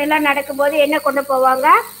ஸ்போர்ட்ஸ் டேலாம் நடக்கும்போது என்ன கொண்டு போவாங்க,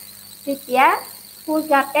 வித்யா ஸ்கூல்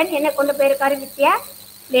கேப்டன் என்ன கொண்டு போயிருக்காரு, வித்யா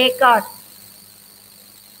play card.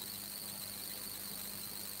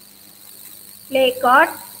 Play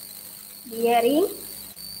card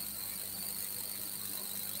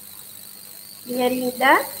wearing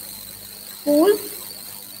the school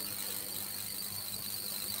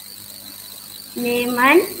name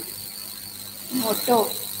and motto.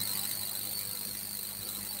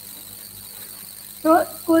 So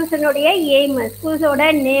ஸ்கூல்ஸனுடைய aim, ஸ்கூல்ஸோட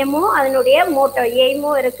நேமும் அதனுடைய மோட்டோ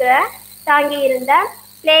எய்மும் இருக்கிற தாங்கி இருந்த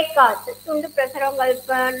பிளே கார்ட்ஸ், துண்டு பிரசுரங்கள்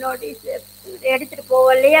நோட்டீஸ் எடுத்துகிட்டு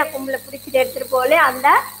போவோம் இல்லையா, கும்பலை பிடிச்சிட்டு எடுத்துகிட்டு போகல, அந்த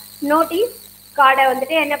நோட்டீஸ் கார்டை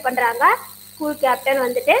வந்துட்டு என்ன பண்ணுறாங்க, ஸ்கூல் கேப்டன்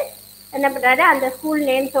வந்துட்டு என்ன பண்ணுறாரு, அந்த ஸ்கூல்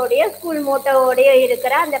நேம்ஸோடைய ஸ்கூல் மோட்டோவோடைய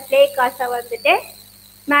இருக்கிற அந்த பிளே கார்ட்ஸை வந்துட்டு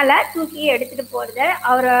மேலே தூக்கி எடுத்துகிட்டு போகிறது.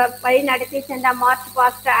 அவரை வழி நடத்தி சென்ற மார்ச்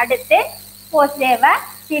பாஸ்ட் அடுத்து ஸ்போர்ட்ஸ் டேவை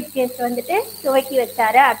சீஃப் கெஸ்ட் வந்துட்டு துவக்கி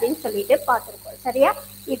வச்சாரு அப்படின்னு சொல்லிட்டு பார்த்துருக்கோம். சரியா?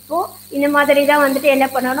 இப்போ இந்த மாதிரி தான் வந்துட்டு என்ன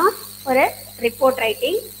பண்ணணும், ஒரு ரிப்போர்ட்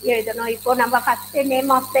ரைட்டிங் எழுதணும். இப்போ நம்ம first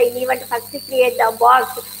name of the event, first create the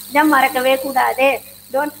box, இதை மறக்கவே கூடாது.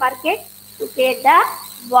 Don't forget to create the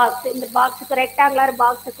box. இந்த பாக்ஸுக்கு ரெக்டாங்குலர்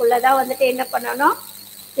பாக்ஸுக்குள்ளே தான் வந்துட்டு என்ன பண்ணணும்,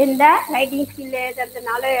 இந்த ரைட்டிங் ஸ்கில்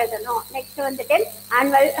எழுதுறதுனால எழுதணும். நெக்ஸ்ட் வந்துட்டு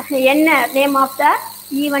ஆனுவல் என்ன நேம் ஆஃப் த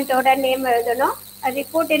ஈவெண்ட்டோட நேம் எழுதணும்,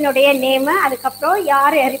 ரிப்போர்ட்டினுடைய நேமு, அதுக்கப்புறம்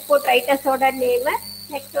யார் ரிப்போர்ட் ரைட்டர்ஸோட நேமு,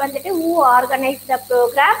 நெக்ஸ்ட் வந்துட்டு ஹூ ஆர்கனைஸ் த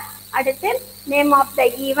ப்ரோக்ராம், அடுத்து நேம் ஆஃப் த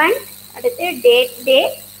ஈவெண்ட், அடுத்து day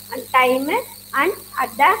and time and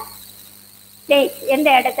at the place, எந்த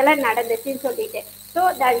இடத்துல நடந்துச்சுன்னு சொல்லிட்டு. ஸோ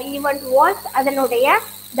த ஈவெண்ட் வாஸ், அதனுடைய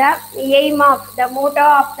the aim of the Moto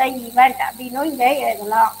of the event அப்படின்னும் இங்கே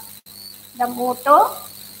எழுதலாம். த Moto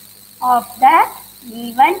of the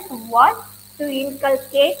event was to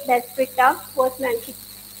inculcate the spirit of sportsmanship.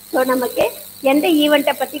 So நமக்கு எந்த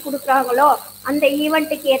ஈவெண்ட்டை பற்றி கொடுக்குறாங்களோ அந்த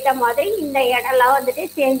ஈவெண்ட்டுக்கு ஏற்ற மாதிரி இந்த இடம்லாம் வந்துட்டு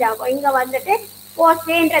சேஞ்ச் ஆகும். இங்கே வந்துட்டு ஸ்போர்ட்ஸ்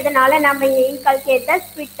டேன்றதுனால நம்ம இங்கே inculcate the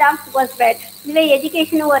spirit of sportsman. இதுவே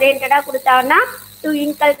எஜுகேஷன் ஓரியன்டாக கொடுத்தாங்கன்னா to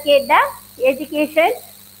inculcate the education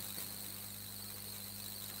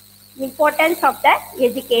importance of the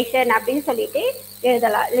education அப்படின்னு சொல்லிட்டு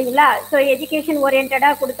எழுதலாம் இல்லைங்களா. ஸோ எஜுகேஷன்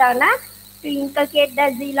ஓரியன்டாக கொடுத்தாங்கன்னா to inculcate the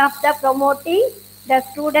zeal of the promoting the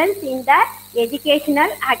students in the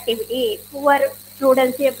educational activity. Poor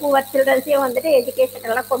சில்ட்ரன்ஸையும் வந்துட்டு எஜுகேஷன்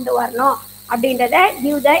எல்லாம் கொண்டு வரணும் அப்படின்றத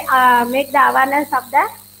make the awareness of the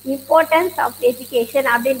importance of education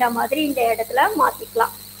அப்படின்ற மாதிரி இந்த இடத்துல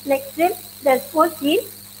மாற்றிக்கலாம். நெக்ஸ்ட் த ஸ்போர்ட்ஸ் இன்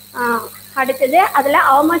அடுத்தது அதில்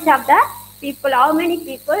how much of the people, how many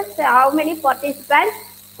people, how many participants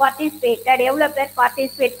participated, எவ்வளோ பேர்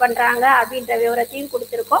பார்ட்டிசிபேட் பண்ணுறாங்க அப்படின்ற விவரத்தையும்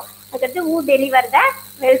கொடுத்துருக்கோம். அதுக்கடுத்து who deliver the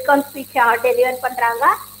welcome speech deliver பண்ணுறாங்க.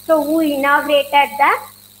 ஸோ who inaugurated the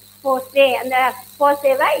போஸ்டே, அந்த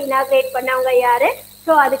போஸ்டேவை இனாகிரேட் பண்ணவங்க யாரு,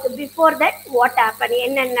 ஸோ அதுக்கு பிஃபோர் தட் வாட் ஹேப்பன்,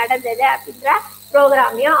 என்ன நடந்தது அப்படின்ற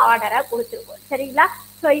ப்ரோக்ராமையும் ஆர்டராக கொடுத்துருக்கோம். சரிங்களா.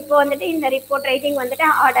 ஸோ இப்போ வந்துட்டு இந்த ரிப்போர்ட் ரைட்டிங் வந்துட்டு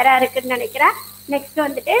ஆர்டராக இருக்குன்னு நினைக்கிறேன். நெக்ஸ்ட்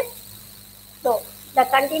வந்துட்டு so the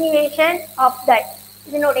continuation of that,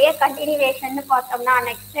 இதனுடைய கண்டினியூவேஷன் பார்த்தோம்னா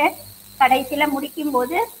நெக்ஸ்ட் கடைசியில் முடிக்கும்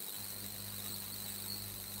போது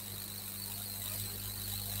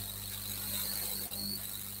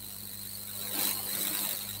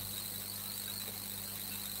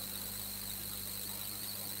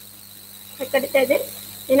அடுத்தது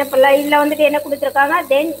என்ன பண்ணலாம், இதில் வந்துட்டு என்ன கொடுத்துருக்காங்க,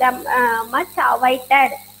 தென் த மச்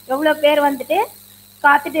அவைட்டட், எவ்வளோ பேர் வந்துட்டு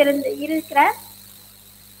காத்துட்டு இருக்கிற,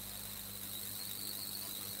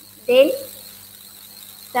 தென்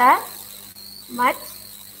த மச்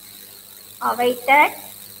அவைட்டட்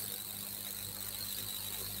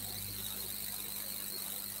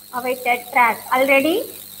ட்ராக், ஆல்ரெடி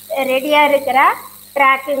ரெடியாக இருக்கிற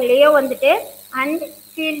ட்ராக்குங்களையோ வந்துட்டு அண்ட்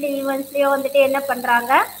ஃபீல்டு ஈவெண்ட்ஸ்லேயோ வந்துட்டு என்ன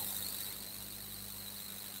பண்ணுறாங்க,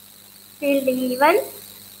 field event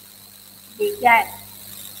began.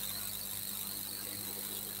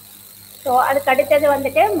 ஸோ அதுக்கு அடுத்தது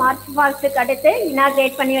வந்துட்டு மார்ச்சுக்கு அடுத்து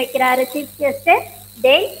இனாகிரேட் பண்ணி வைக்கிறாரு சீஃப் கெஸ்ட்.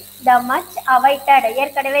 தென் த மச் அவைட்டட்,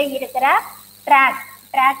 ஏற்கனவே இருக்கிற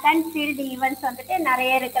ட்ராக் அண்ட் ஃபீல்டு ஈவெண்ட்ஸ் வந்துட்டு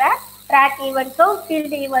நிறைய இருக்கிற ட்ராக் ஈவெண்ட்ஸும்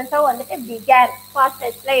ஃபீல்டு ஈவெண்ட்ஸும் வந்துட்டு பிகான், பாஸ்ட்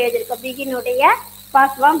டெஸ்ட்ல எழுதியிருக்கோம். பிகினுடைய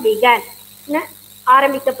பாஸ்ட் ஃபார்ம் பிகான்,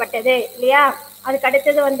 ஆரம்பிக்கப்பட்டது இல்லையா. அதுக்கு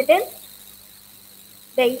அடுத்தது வந்துட்டு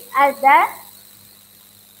as the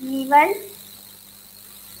event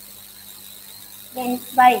went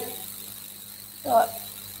by. So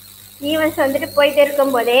events வந்துட்டு போயிட்டு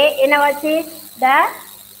இருக்கும் போதே என்னவாச்சு, த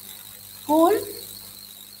ஸ்கூல்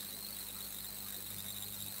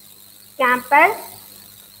கேம்பஸ்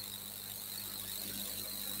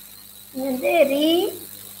வந்து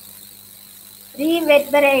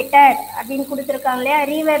ரீவெர்பரேட்டட் அப்படின்னு கொடுத்துருக்காங்க இல்லையா.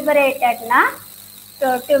 ரீவெர்பரேட்டட்னா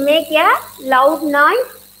to make a loud noise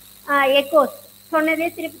echoes, சொன்னதே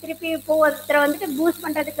திருப்பி இப்போ ஒருத்தரை வந்துட்டு பூஸ்ட்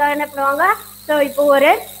பண்ணுறதுக்காக என்ன பண்ணுவாங்க, ஸோ இப்போ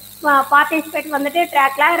ஒரு பார்ட்டிசிபேட் வந்துட்டு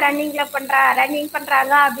ட்ராக்ல ரன்னிங்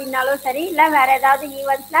பண்ணுறாங்க அப்படின்னாலும் சரி, இல்லை வேறு ஏதாவது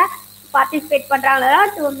ஈவெண்ட்ஸில் பார்ட்டிசிபேட் பண்ணுறாங்களா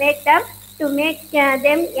டு மேக்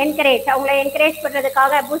தெம் என்கரேஜ், அவங்கள என்கரேஜ்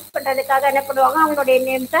பண்ணுறதுக்காக பூஸ்ட் பண்ணுறதுக்காக என்ன பண்ணுவாங்க, அவங்களுடைய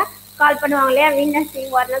நேம்ஸை கால் பண்ணுவாங்க இல்லையா, வின்னர்ஸ்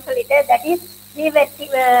டீம் சொல்லிட்டு. தட் இஸ்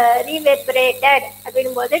reverberated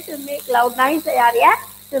அப்படின் போது to make loud noise area,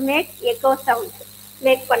 to make echo sounds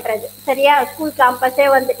make பண்ணுறது. சரியா. ஸ்கூல் கேம்பஸே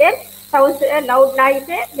வந்துட்டு சவுண்ட்ஸ் லவுட்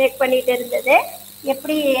நாய்ஸு மேக் பண்ணிட்டு இருந்தது.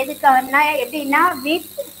 எப்படின்னா வித்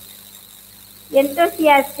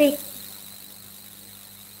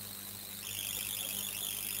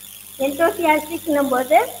என்தோசியாஸ்டிக்னும்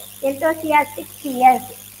போது என்தோசியாஸ்டிக்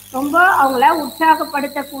சியர்ஸ், ரொம்ப அவங்கள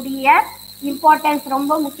உற்சாகப்படுத்தக்கூடிய இம்பார்ட்டன்ஸ்,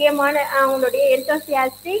 ரொம்ப முக்கியமான அவங்களுடைய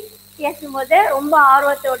என்தோசியாஸ்டிக் பேசும்போது ரொம்ப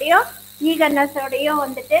ஆர்வத்தோடையும் ஈகர்னஸோடையும்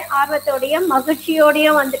வந்துட்டு ஆர்வத்தோடையும்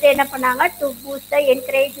மகிழ்ச்சியோடையும் வந்துட்டு என்ன பண்ணாங்க, to boost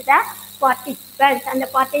encourage the participants, அந்த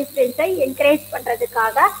பார்ட்டிசிபென்ட்ஸை என்கரேஜ்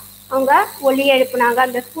பண்ணுறதுக்காக அவங்க ஒலி எழுப்புனாங்க.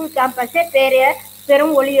 அந்த ஸ்கூல் கேம்பஸே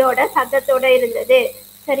பெரும் ஒலியோட சத்தத்தோடு இருந்தது.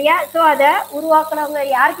 சரியா. ஸோ அதை உருவாக்குறவங்க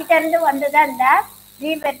யார்கிட்ட இருந்து வந்தது, அந்த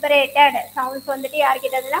ரீவெர்பரேட்டட் சவுண்ட்ஸ் வந்துட்டு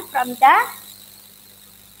யார்கிட்ட இருந்துன்னா ஃப்ரம் த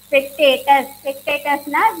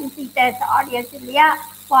ஸ்பெக்டேட்டர்ஸ்னா விசிட்டர்ஸ், ஆடியன்ஸ் இல்லையா,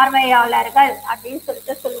 பார்வையாளர்கள் அப்படின்னு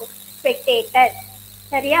சொல்லுவோம் ஸ்பெக்டேட்டர்ஸ்.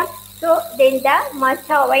 சரியா. So then the much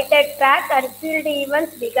awaited track and field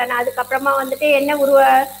events begin, அதுக்கப்புறமா வந்துட்டு என்ன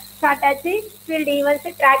ஸ்டார்ட் ஆச்சு, ஃபீல்டு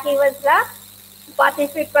ஈவெண்ட்ஸ் ட்ராக் ஈவெண்ட்ஸ்லாம்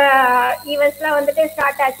பார்ட்டிசிபேட் ஈவெண்ட்ஸ்லாம் வந்துட்டு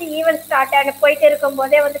ஸ்டார்ட் ஆச்சு. ஈவெண்ட்ஸ் ஸ்டார்ட் ஆன போயிட்டு இருக்கும்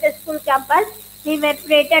போதே வந்துட்டு school campus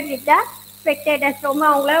ரீவெர்பரேட்டட் with the spectators, ரொம்ப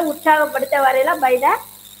அவங்கள உற்சாகப்படுத்த வரையில பை த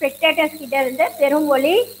ஸ்பெக்டேட்டர்ஸ் கிட்ட இருந்து பெரும்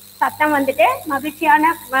ஒலி சத்தம் வந்துட்டு மகிழ்ச்சியான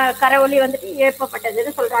கரவொலி வந்துட்டு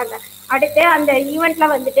எழுப்பப்பட்டதுன்னு சொல்றாங்க. அடுத்து அந்த ஈவெண்ட்ல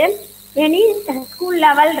வந்துட்டு எனி ஸ்கூல்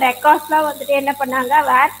லெவல் ரெக்கார்ட்ஸ்லாம் வந்துட்டு என்ன பண்ணாங்க,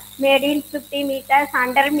 வேர் made in 50 meters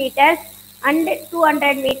 100 meters and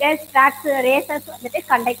 200 meters tracks races வந்துட்டு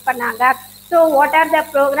கண்டக்ட் பண்ணாங்க. So what are the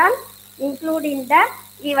program include in the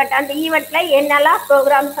event. அந்த ஈவெண்ட்ல என்னெல்லாம்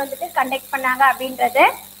ப்ரோக்ராம்ஸ் வந்துட்டு கண்டக்ட் பண்ணாங்க அப்படின்றத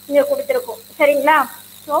இங்க கொடுத்துருக்கோம். சரிங்களா?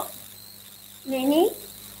 So many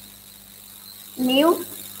new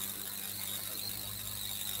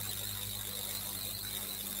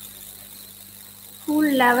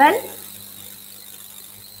school level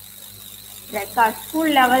record.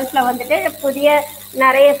 School லெவல்ஸ்ல வந்துட்டு புதிய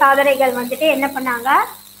நிறைய சாதனைகள் வந்துட்டு என்ன பண்ணாங்க,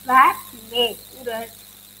 வேர் மேட். ஒரு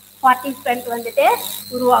பார்ட்டிசிபென்ட் வந்துட்டு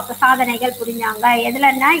உருவாக்க சாதனைகள் புரிஞ்சாங்க.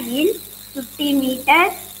 எதுலன்னா இன் 50 metre,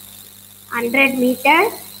 100 metre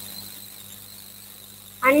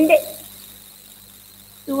and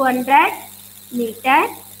 200 metre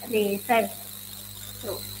races.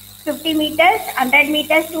 50 metres, 100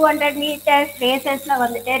 metres, 200 metres ரேசஸ்ல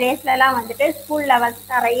வந்துட்டு ரேஸ்லலாம் வந்துட்டு ஸ்கூல் லெவல்ஸ்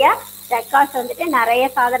நிறைய ரெக்கார்ட்ஸ் வந்துட்டு நிறைய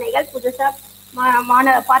சாதனைகள் புதுசாக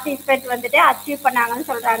மாணவ பார்ட்டிசிபேட் வந்துட்டு அச்சீவ் பண்ணாங்கன்னு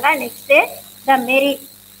சொல்றாங்க. Next the merit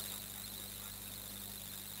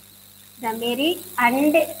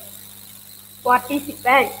and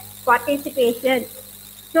participation.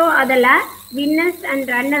 So அதில் வின்னர்ஸ் அண்ட்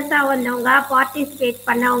ரன்னர்ஸாக வந்தவங்க, பார்ட்டிசிபேட்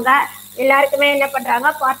பண்ணவங்க எல்லாருக்குமே என்ன பண்ணுறாங்க,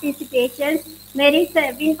 பார்ட்டிசிபேஷன்ஸ். மெரிட்ஸ்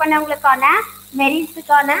வின் பண்ணவங்களுக்கான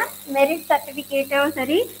மெரிட் சர்டிஃபிகேட்டும்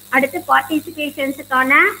சரி, அடுத்து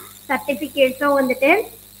பார்ட்டிசிபேஷன்ஸுக்கான சர்டிஃபிகேட்ஸும் வந்துட்டு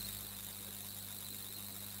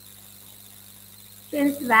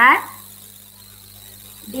were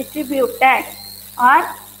distributed or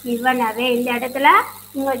given away. இந்த இடத்துல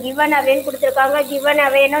இங்க given away கொடுத்துருக்காங்க. given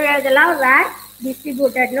away னு எழுதலாம், were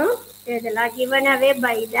distributed னு எழுதலாம். given away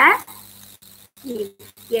by the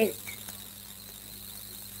guest.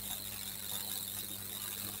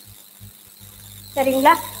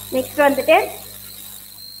 சரிங்களா? நெக்ஸ்ட் வந்துட்டு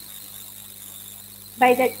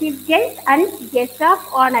by the chief guest and guest of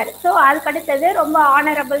honor. So அதுக்கு அடுத்தது ரொம்ப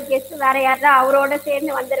ஆனரபிள் கெஸ்ட் வேற யாரா அவரோட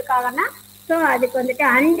சேர்ந்து வந்திருக்காங்கன்னா, ஸோ அதுக்கு வந்துட்டு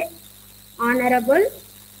and honourable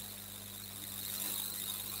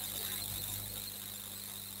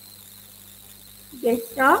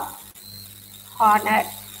guest of honour.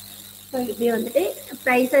 So இப்படி வந்துட்டு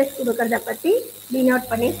ப்ரைஸஸ் கொடுக்கறத பற்றி டினோட்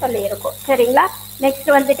பண்ணி சொல்லியிருக்கோம். சரிங்களா? நெக்ஸ்ட்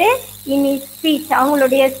வந்துட்டு இன் ஸ்பீச்,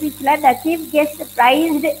 அவங்களுடைய ஸ்பீச்சில் the chief guest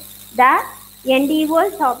priced the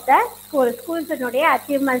என்டிஓஸ் of the ஸ்கூல்ஸினுடைய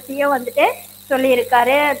அச்சீவ்மெண்ட்ஸையும் வந்துட்டு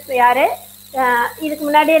சொல்லியிருக்காரு. யாரு இதுக்கு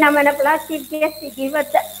முன்னாடியே நம்ம என்ன பண்ணலாம், chief guest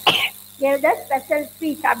give the special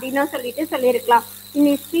speech அப்படின்னு சொல்லிட்டு சொல்லியிருக்கலாம்.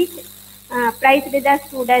 இன் speech praised the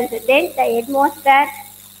students. Then the headmaster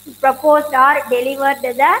proposed or delivered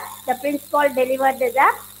the principal delivered the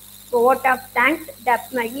vote of thanks. The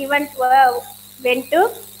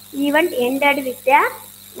event ended with a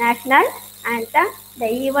national anthem. The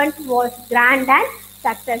event was grand and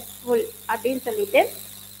successful அப்படின்னு சொல்லிட்டு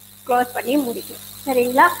close பண்ணி முடிக்கும்.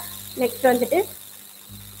 சரிங்களா? Next வந்துட்டு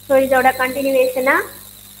so இதோட கண்டினியூவேஷனா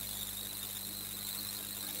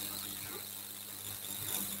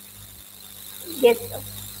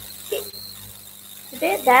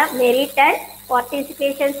the merit and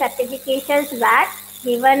participation certifications were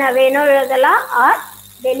given away or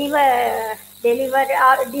delivered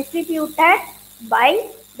or distributed by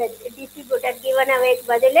the distributed. given away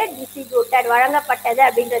பதில distributed வழங்கப்பட்டது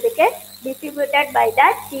அப்படின்றதுக்கு distributed by the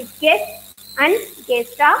chief guest and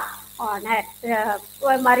guest of honor.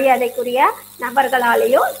 மரியாதைக்குரிய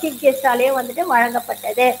நபர்களாலேயும் சீஃப் கெஸ்டாலேயும் வந்துட்டு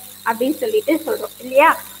வழங்கப்பட்டது அப்படின்னு சொல்லிட்டு சொல்றோம் இல்லையா?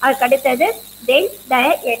 அதுக்கு அடுத்தது then the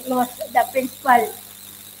headmaster, the principal.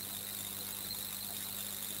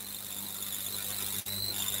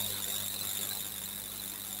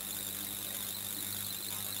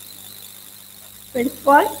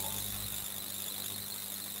 Principal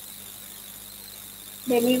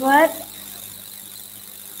delivered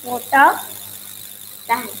vote of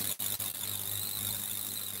thanks.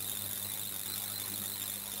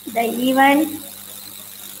 The event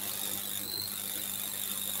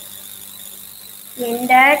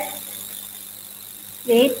ended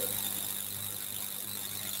with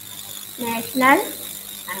national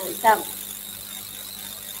anthem.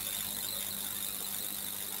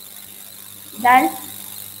 Thus,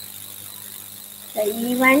 the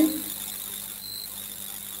event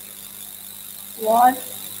was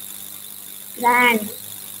grand.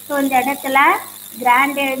 So இந்த இடத்துல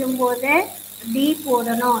கிராண்ட் எழுதும்போது டி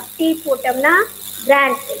போடணும். டி போட்டோம்னா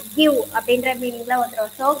கிராண்ட், கிவ் அப்படின்ற மீனிங்ல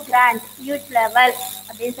வந்துடும். ஸோ கிராண்ட், ஹியூஜ் லெவல்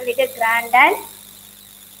அப்படின்னு சொல்லிட்டு grand and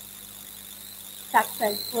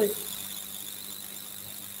successful.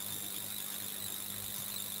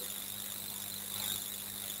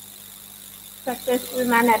 Successful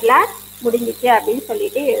மேனர்ல முடிஞ்சிச்சு அப்படின்னு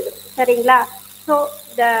சொல்லிட்டு எழுதும். சரிங்களா? ஸோ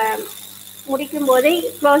இந்த முடிக்கும் போது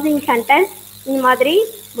க்ளோசிங் சென்டென்ஸ் இந்த மாதிரி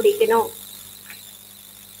முடிக்கணும்.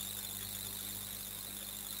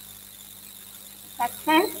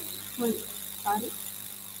 Successful, sorry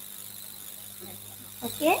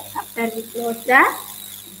okay, after we close the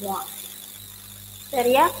box.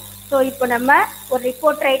 சரியா? ஸோ இப்போ நம்ம ஒரு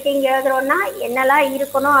ரிப்போர்ட் ரைட்டிங் எழுதுறோம்னா என்னெல்லாம்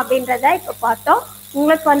இருக்கணும் அப்படின்றத இப்போ பார்த்தோம்.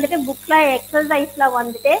 உங்களுக்கு வந்துட்டு புக்கில் எக்ஸசைஸில்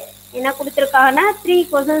வந்துட்டு என்ன கொடுத்துருக்காங்கன்னா 3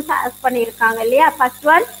 கொஸ்டின்ஸ் ஆஸ்க் பண்ணியிருக்காங்க இல்லையா? ஃபர்ஸ்ட்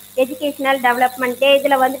ஒன் எஜுகேஷனல் டெவலப்மெண்ட் டே.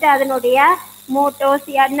 இதில் வந்துட்டு அதனுடைய மோட்டோஸ்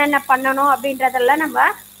என்னென்ன பண்ணணும் அப்படின்றதெல்லாம் நம்ம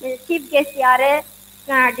சீஃப் கெஸ்ட் யார்,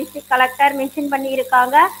 டிஸ்ட்ரிக்ட் கலெக்டர் மென்ஷன்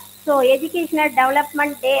பண்ணியிருக்காங்க. ஸோ எஜுகேஷனல்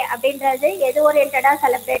டெவலப்மெண்ட் டே அப்படின்றது எது ஓரியன்டாக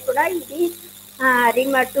செலிப்ரேட் கூட இது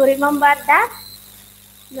டு ரிமெம்பர் த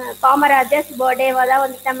காமராஜர்ஸ் பர்த்டேவா தான்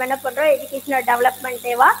வந்துட்டு நம்ம என்ன பண்ணுறோம், எஜுகேஷனல் டெவலப்மெண்ட்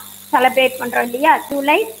டேவாக செலிப்ரேட் பண்ணுறோம் இல்லையா?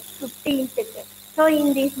 July 15க்கு. So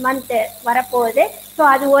in this month வரப்போகுது. ஸோ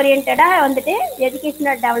அது ஓரியன்டாக வந்துட்டு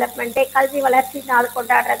எஜுகேஷனல் டெவலப்மெண்ட் டே, கல்வி வளர்ச்சி நாள்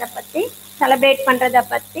கொண்டாடுறதை பற்றி செலிப்ரேட் பண்ணுறதை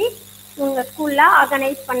பற்றி உங்கள் ஸ்கூலில்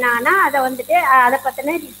ஆர்கனைஸ் பண்ணாங்கன்னா அதை வந்துட்டு அதை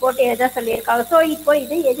பற்றின ரிப்போர்ட் எழுத சொல்லியிருக்காங்க. ஸோ இப்போ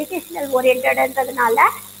இது எஜுகேஷனல் ஓரியன்டன்றதுனால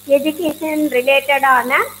எஜுகேஷன்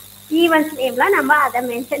ரிலேட்டடான ஈவெண்ட்ஸ் நேம்லாம் நம்ம அதை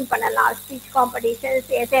மென்ஷன் பண்ணலாம். Speech competitions,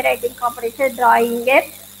 S A writing competition, drawing,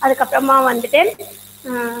 அதுக்கப்புறமா வந்துட்டு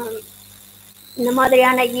இந்த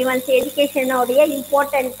மாதிரியான ஈவெண்ட்ஸ் எஜுகேஷனோடைய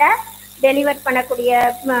இம்பார்ட்டண்ட்டை டெலிவர் பண்ணக்கூடிய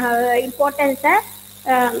இம்பார்ட்டன்ஸை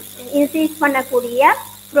இன்க்ரீஸ் பண்ணக்கூடிய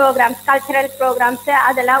ப்ரோக்ராம்ஸ், கல்ச்சரல் ப்ரோக்ராம்ஸு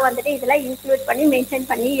அதெல்லாம் வந்துட்டு இதில் இன்க்ளூட் பண்ணி மென்ஷன்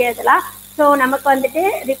பண்ணி எழுதலாம். ஸோ நமக்கு வந்துட்டு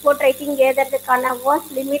ரிப்போர்ட் ரைட்டிங் எழுதுறதுக்கான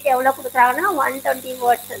வேர்ட்ஸ் லிமிட் எவ்வளோ கொடுக்குறாங்கன்னா 120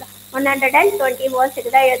 வேர்ட்ஸ், 120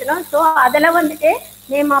 வேர்ட்ஸுக்கு தான் எழுதணும். ஸோ அதில் வந்துட்டு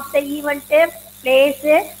name of the event,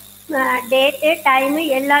 place, date, time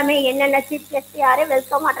எல்லாமே என்னென்ன சீஃப் கெஸ்ட் யார்,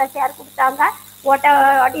 வெல்கம் அட்ரஸ் யார் கொடுத்தாங்க,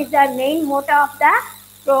 what is the main Moto of the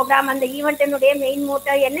program, அந்த ஈவெண்ட்டினுடைய மெயின்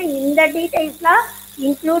மோட்டோ என்ன, இந்த டீட்டெயில்ஸ்லாம்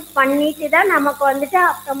இன்க்ளூட் பண்ணிட்டு தான் நமக்கு வந்துட்டு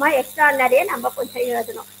அப்புறமா எக்ஸ்ட்ரா நிறைய நம்ம கொஞ்சம்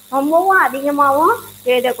எழுதணும். ரொம்பவும் அதிகமாகவும்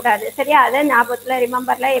எழுதக்கூடாது. சரியா? அதை ஞாபகத்தில்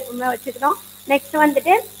ரிமெம்பரில் எப்பவுமே வச்சுக்கணும். நெக்ஸ்ட்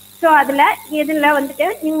வந்துட்டு ஸோ இதில் வந்துட்டு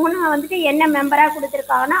இன்னும் வந்துட்டு என்ன மெம்பராக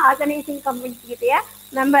கொடுத்துருக்காங்கன்னா ஆர்கனைசிங் கமிட்டியுடைய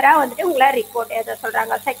மெம்பராக வந்துட்டு உங்களை ரிப்போர்ட் எழுத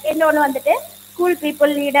சொல்கிறாங்க. செகண்ட் ஒன்று வந்துட்டு ஸ்கூல்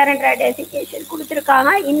பீப்புள் லீடர்ன்ற டெசிக்னேஷன்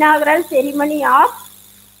கொடுத்துருக்காங்க. இன்னாகுரல் ceremony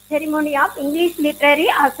of English literary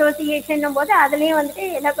association போது அதுலேயும் வந்துட்டு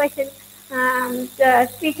என்ன question,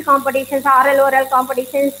 speech competitions, oral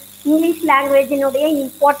competitions, English லாங்குவேஜினுடைய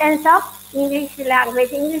importance of English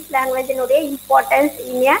லாங்குவேஜினுடைய importance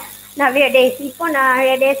இன் நவ்வேடேஸ். இப்போ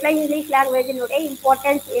நவ்வேடேஸில் இங்கிலீஷ் லாங்குவேஜினுடைய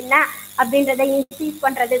இம்பார்ட்டன்ஸ் என்ன அப்படின்றத இன்க்ரீஸ்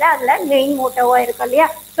பண்ணுறது தான் அதில் மெயின் மோட்டோவாக இருக்கும் இல்லையா?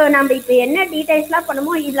 ஸோ நம்ம இப்போ என்ன டீட்டெயில்ஸ்லாம்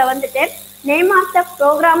பண்ணுமோ இதில் வந்துட்டு நேம் ஆஃப் த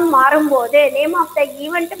ப்ரோக்ராம் மாறும்போது, நேம் ஆஃப் த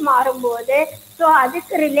ஈவெண்ட் மாறும்போது, ஸோ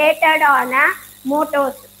அதுக்கு ரிலேட்டடான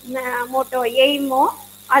மோட்டோ எய்மோ,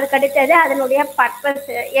 அதுக்கடுத்தது அதனுடைய பர்பஸ்,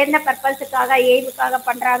 என்ன பர்பஸுக்காக எய்முக்காக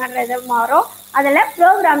பண்ணுறாங்கன்றது மாறும். அதில்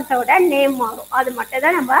ப்ரோக்ராம்ஸோட நேம் மாறும். அது மட்டும்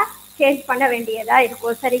தான் நம்ம சேஞ்ச் பண்ண வேண்டியதாக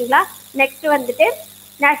இருக்கும். சரிங்களா? நெக்ஸ்ட் வந்துட்டு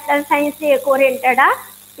நேஷ்னல் சயின்ஸ் டே ஓரியன்டாக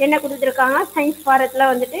என்ன கொடுத்துருக்காங்க, சயின்ஸ் வாரத்தில்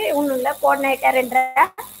வந்துட்டு உள்ள கோஆர்டினேட்டர் என்ற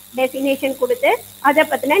டெசிக்னேஷன் கொடுத்து அதை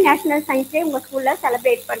பற்றின நேஷ்னல் சயின்ஸ் டே உங்கள் ஸ்கூலில்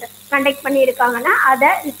கண்டக்ட் பண்ணியிருக்காங்கன்னா அதை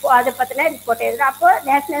பற்றின ரிப்போர்ட் எழுதுறோம். அப்போ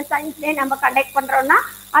நேஷ்னல் சயின்ஸ் டே நம்ம கண்டக்ட் பண்ணுறோன்னா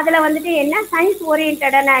அதில் வந்துட்டு என்ன சயின்ஸ்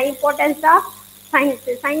ஓரியன்டான இம்பார்ட்டன்ஸ் ஆஃப்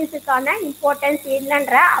சயின்ஸுக்கான இம்பார்ட்டன்ஸ்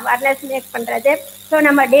என்னன்ற அவேர்னஸ் மேக் பண்ணுறது. ஸோ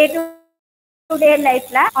நம்ம டே டு டே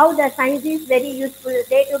லைஃப்ல how the science is very useful,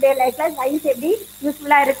 day to day லைஃப்ல சயின்ஸ் எப்படி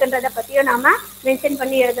யூஸ்ஃபுல்லாக இருக்குன்றத பற்றியும் நாம மென்ஷன்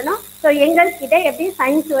பண்ணி எழுதணும். ஸோ எங்கள்கிட்ட எப்படி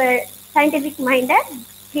சயின்டிஃபிக் மைண்டை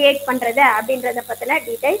கிரியேட் பண்ணுறது அப்படின்றத பற்றின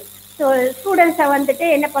டீட்டெயில்ஸ். ஸோ ஸ்டூடெண்ட்ஸை வந்துட்டு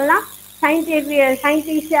என்ன பண்ணலாம், scientist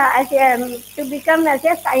to become as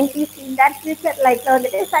a scientist in that future லைஃப்பில்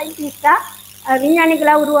வந்துட்டு சயின்டிஸ்டாக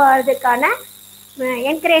விஞ்ஞானிகளாக உருவாகிறதுக்கான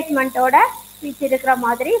என்கரேஜ்மெண்ட்டோட ஸ்பீச் இருக்கிற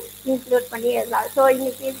மாதிரி இன்க்ளூட் பண்ணி எழுதலாம். ஸோ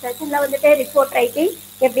இன்னைக்கு செஷனில் வந்துட்டு ரிப்போர்ட் ரைட்டிங்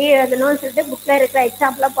எப்படி எழுதணும்னு சொல்லிட்டு புக்கில் இருக்கிற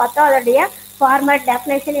எக்ஸாம்பிளாக பார்த்தோம். அதோடைய ஃபார்மேட்,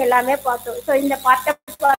 டெஃபினேஷன் எல்லாமே பார்த்தோம். ஸோ இந்த பார்ட்டை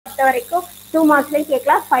பொறுத்த வரைக்கும் 2 மார்க்ஸ்லையும்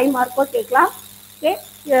கேட்கலாம், 5 மார்க்கும் கேட்கலாம். ஓகே,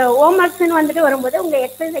 ஹோம் ஒர்க்ஸ்ன்னு வந்துட்டு வரும்போது உங்கள்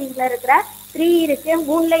எக்ஸசைஸில் இருக்கிற 3 இருக்குது,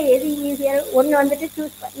 3ல் எது ஈஸியாக ஒன்று வந்துட்டு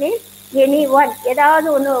சூஸ் பண்ணி ஏதாவது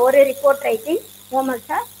ஒரு ரிப்போர்ட் ரைட்டிங் ஹோம்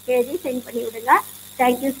ஒர்க்ஸாக எழுதி சென்ட் பண்ணி விடுங்க.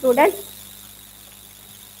 Thank you students.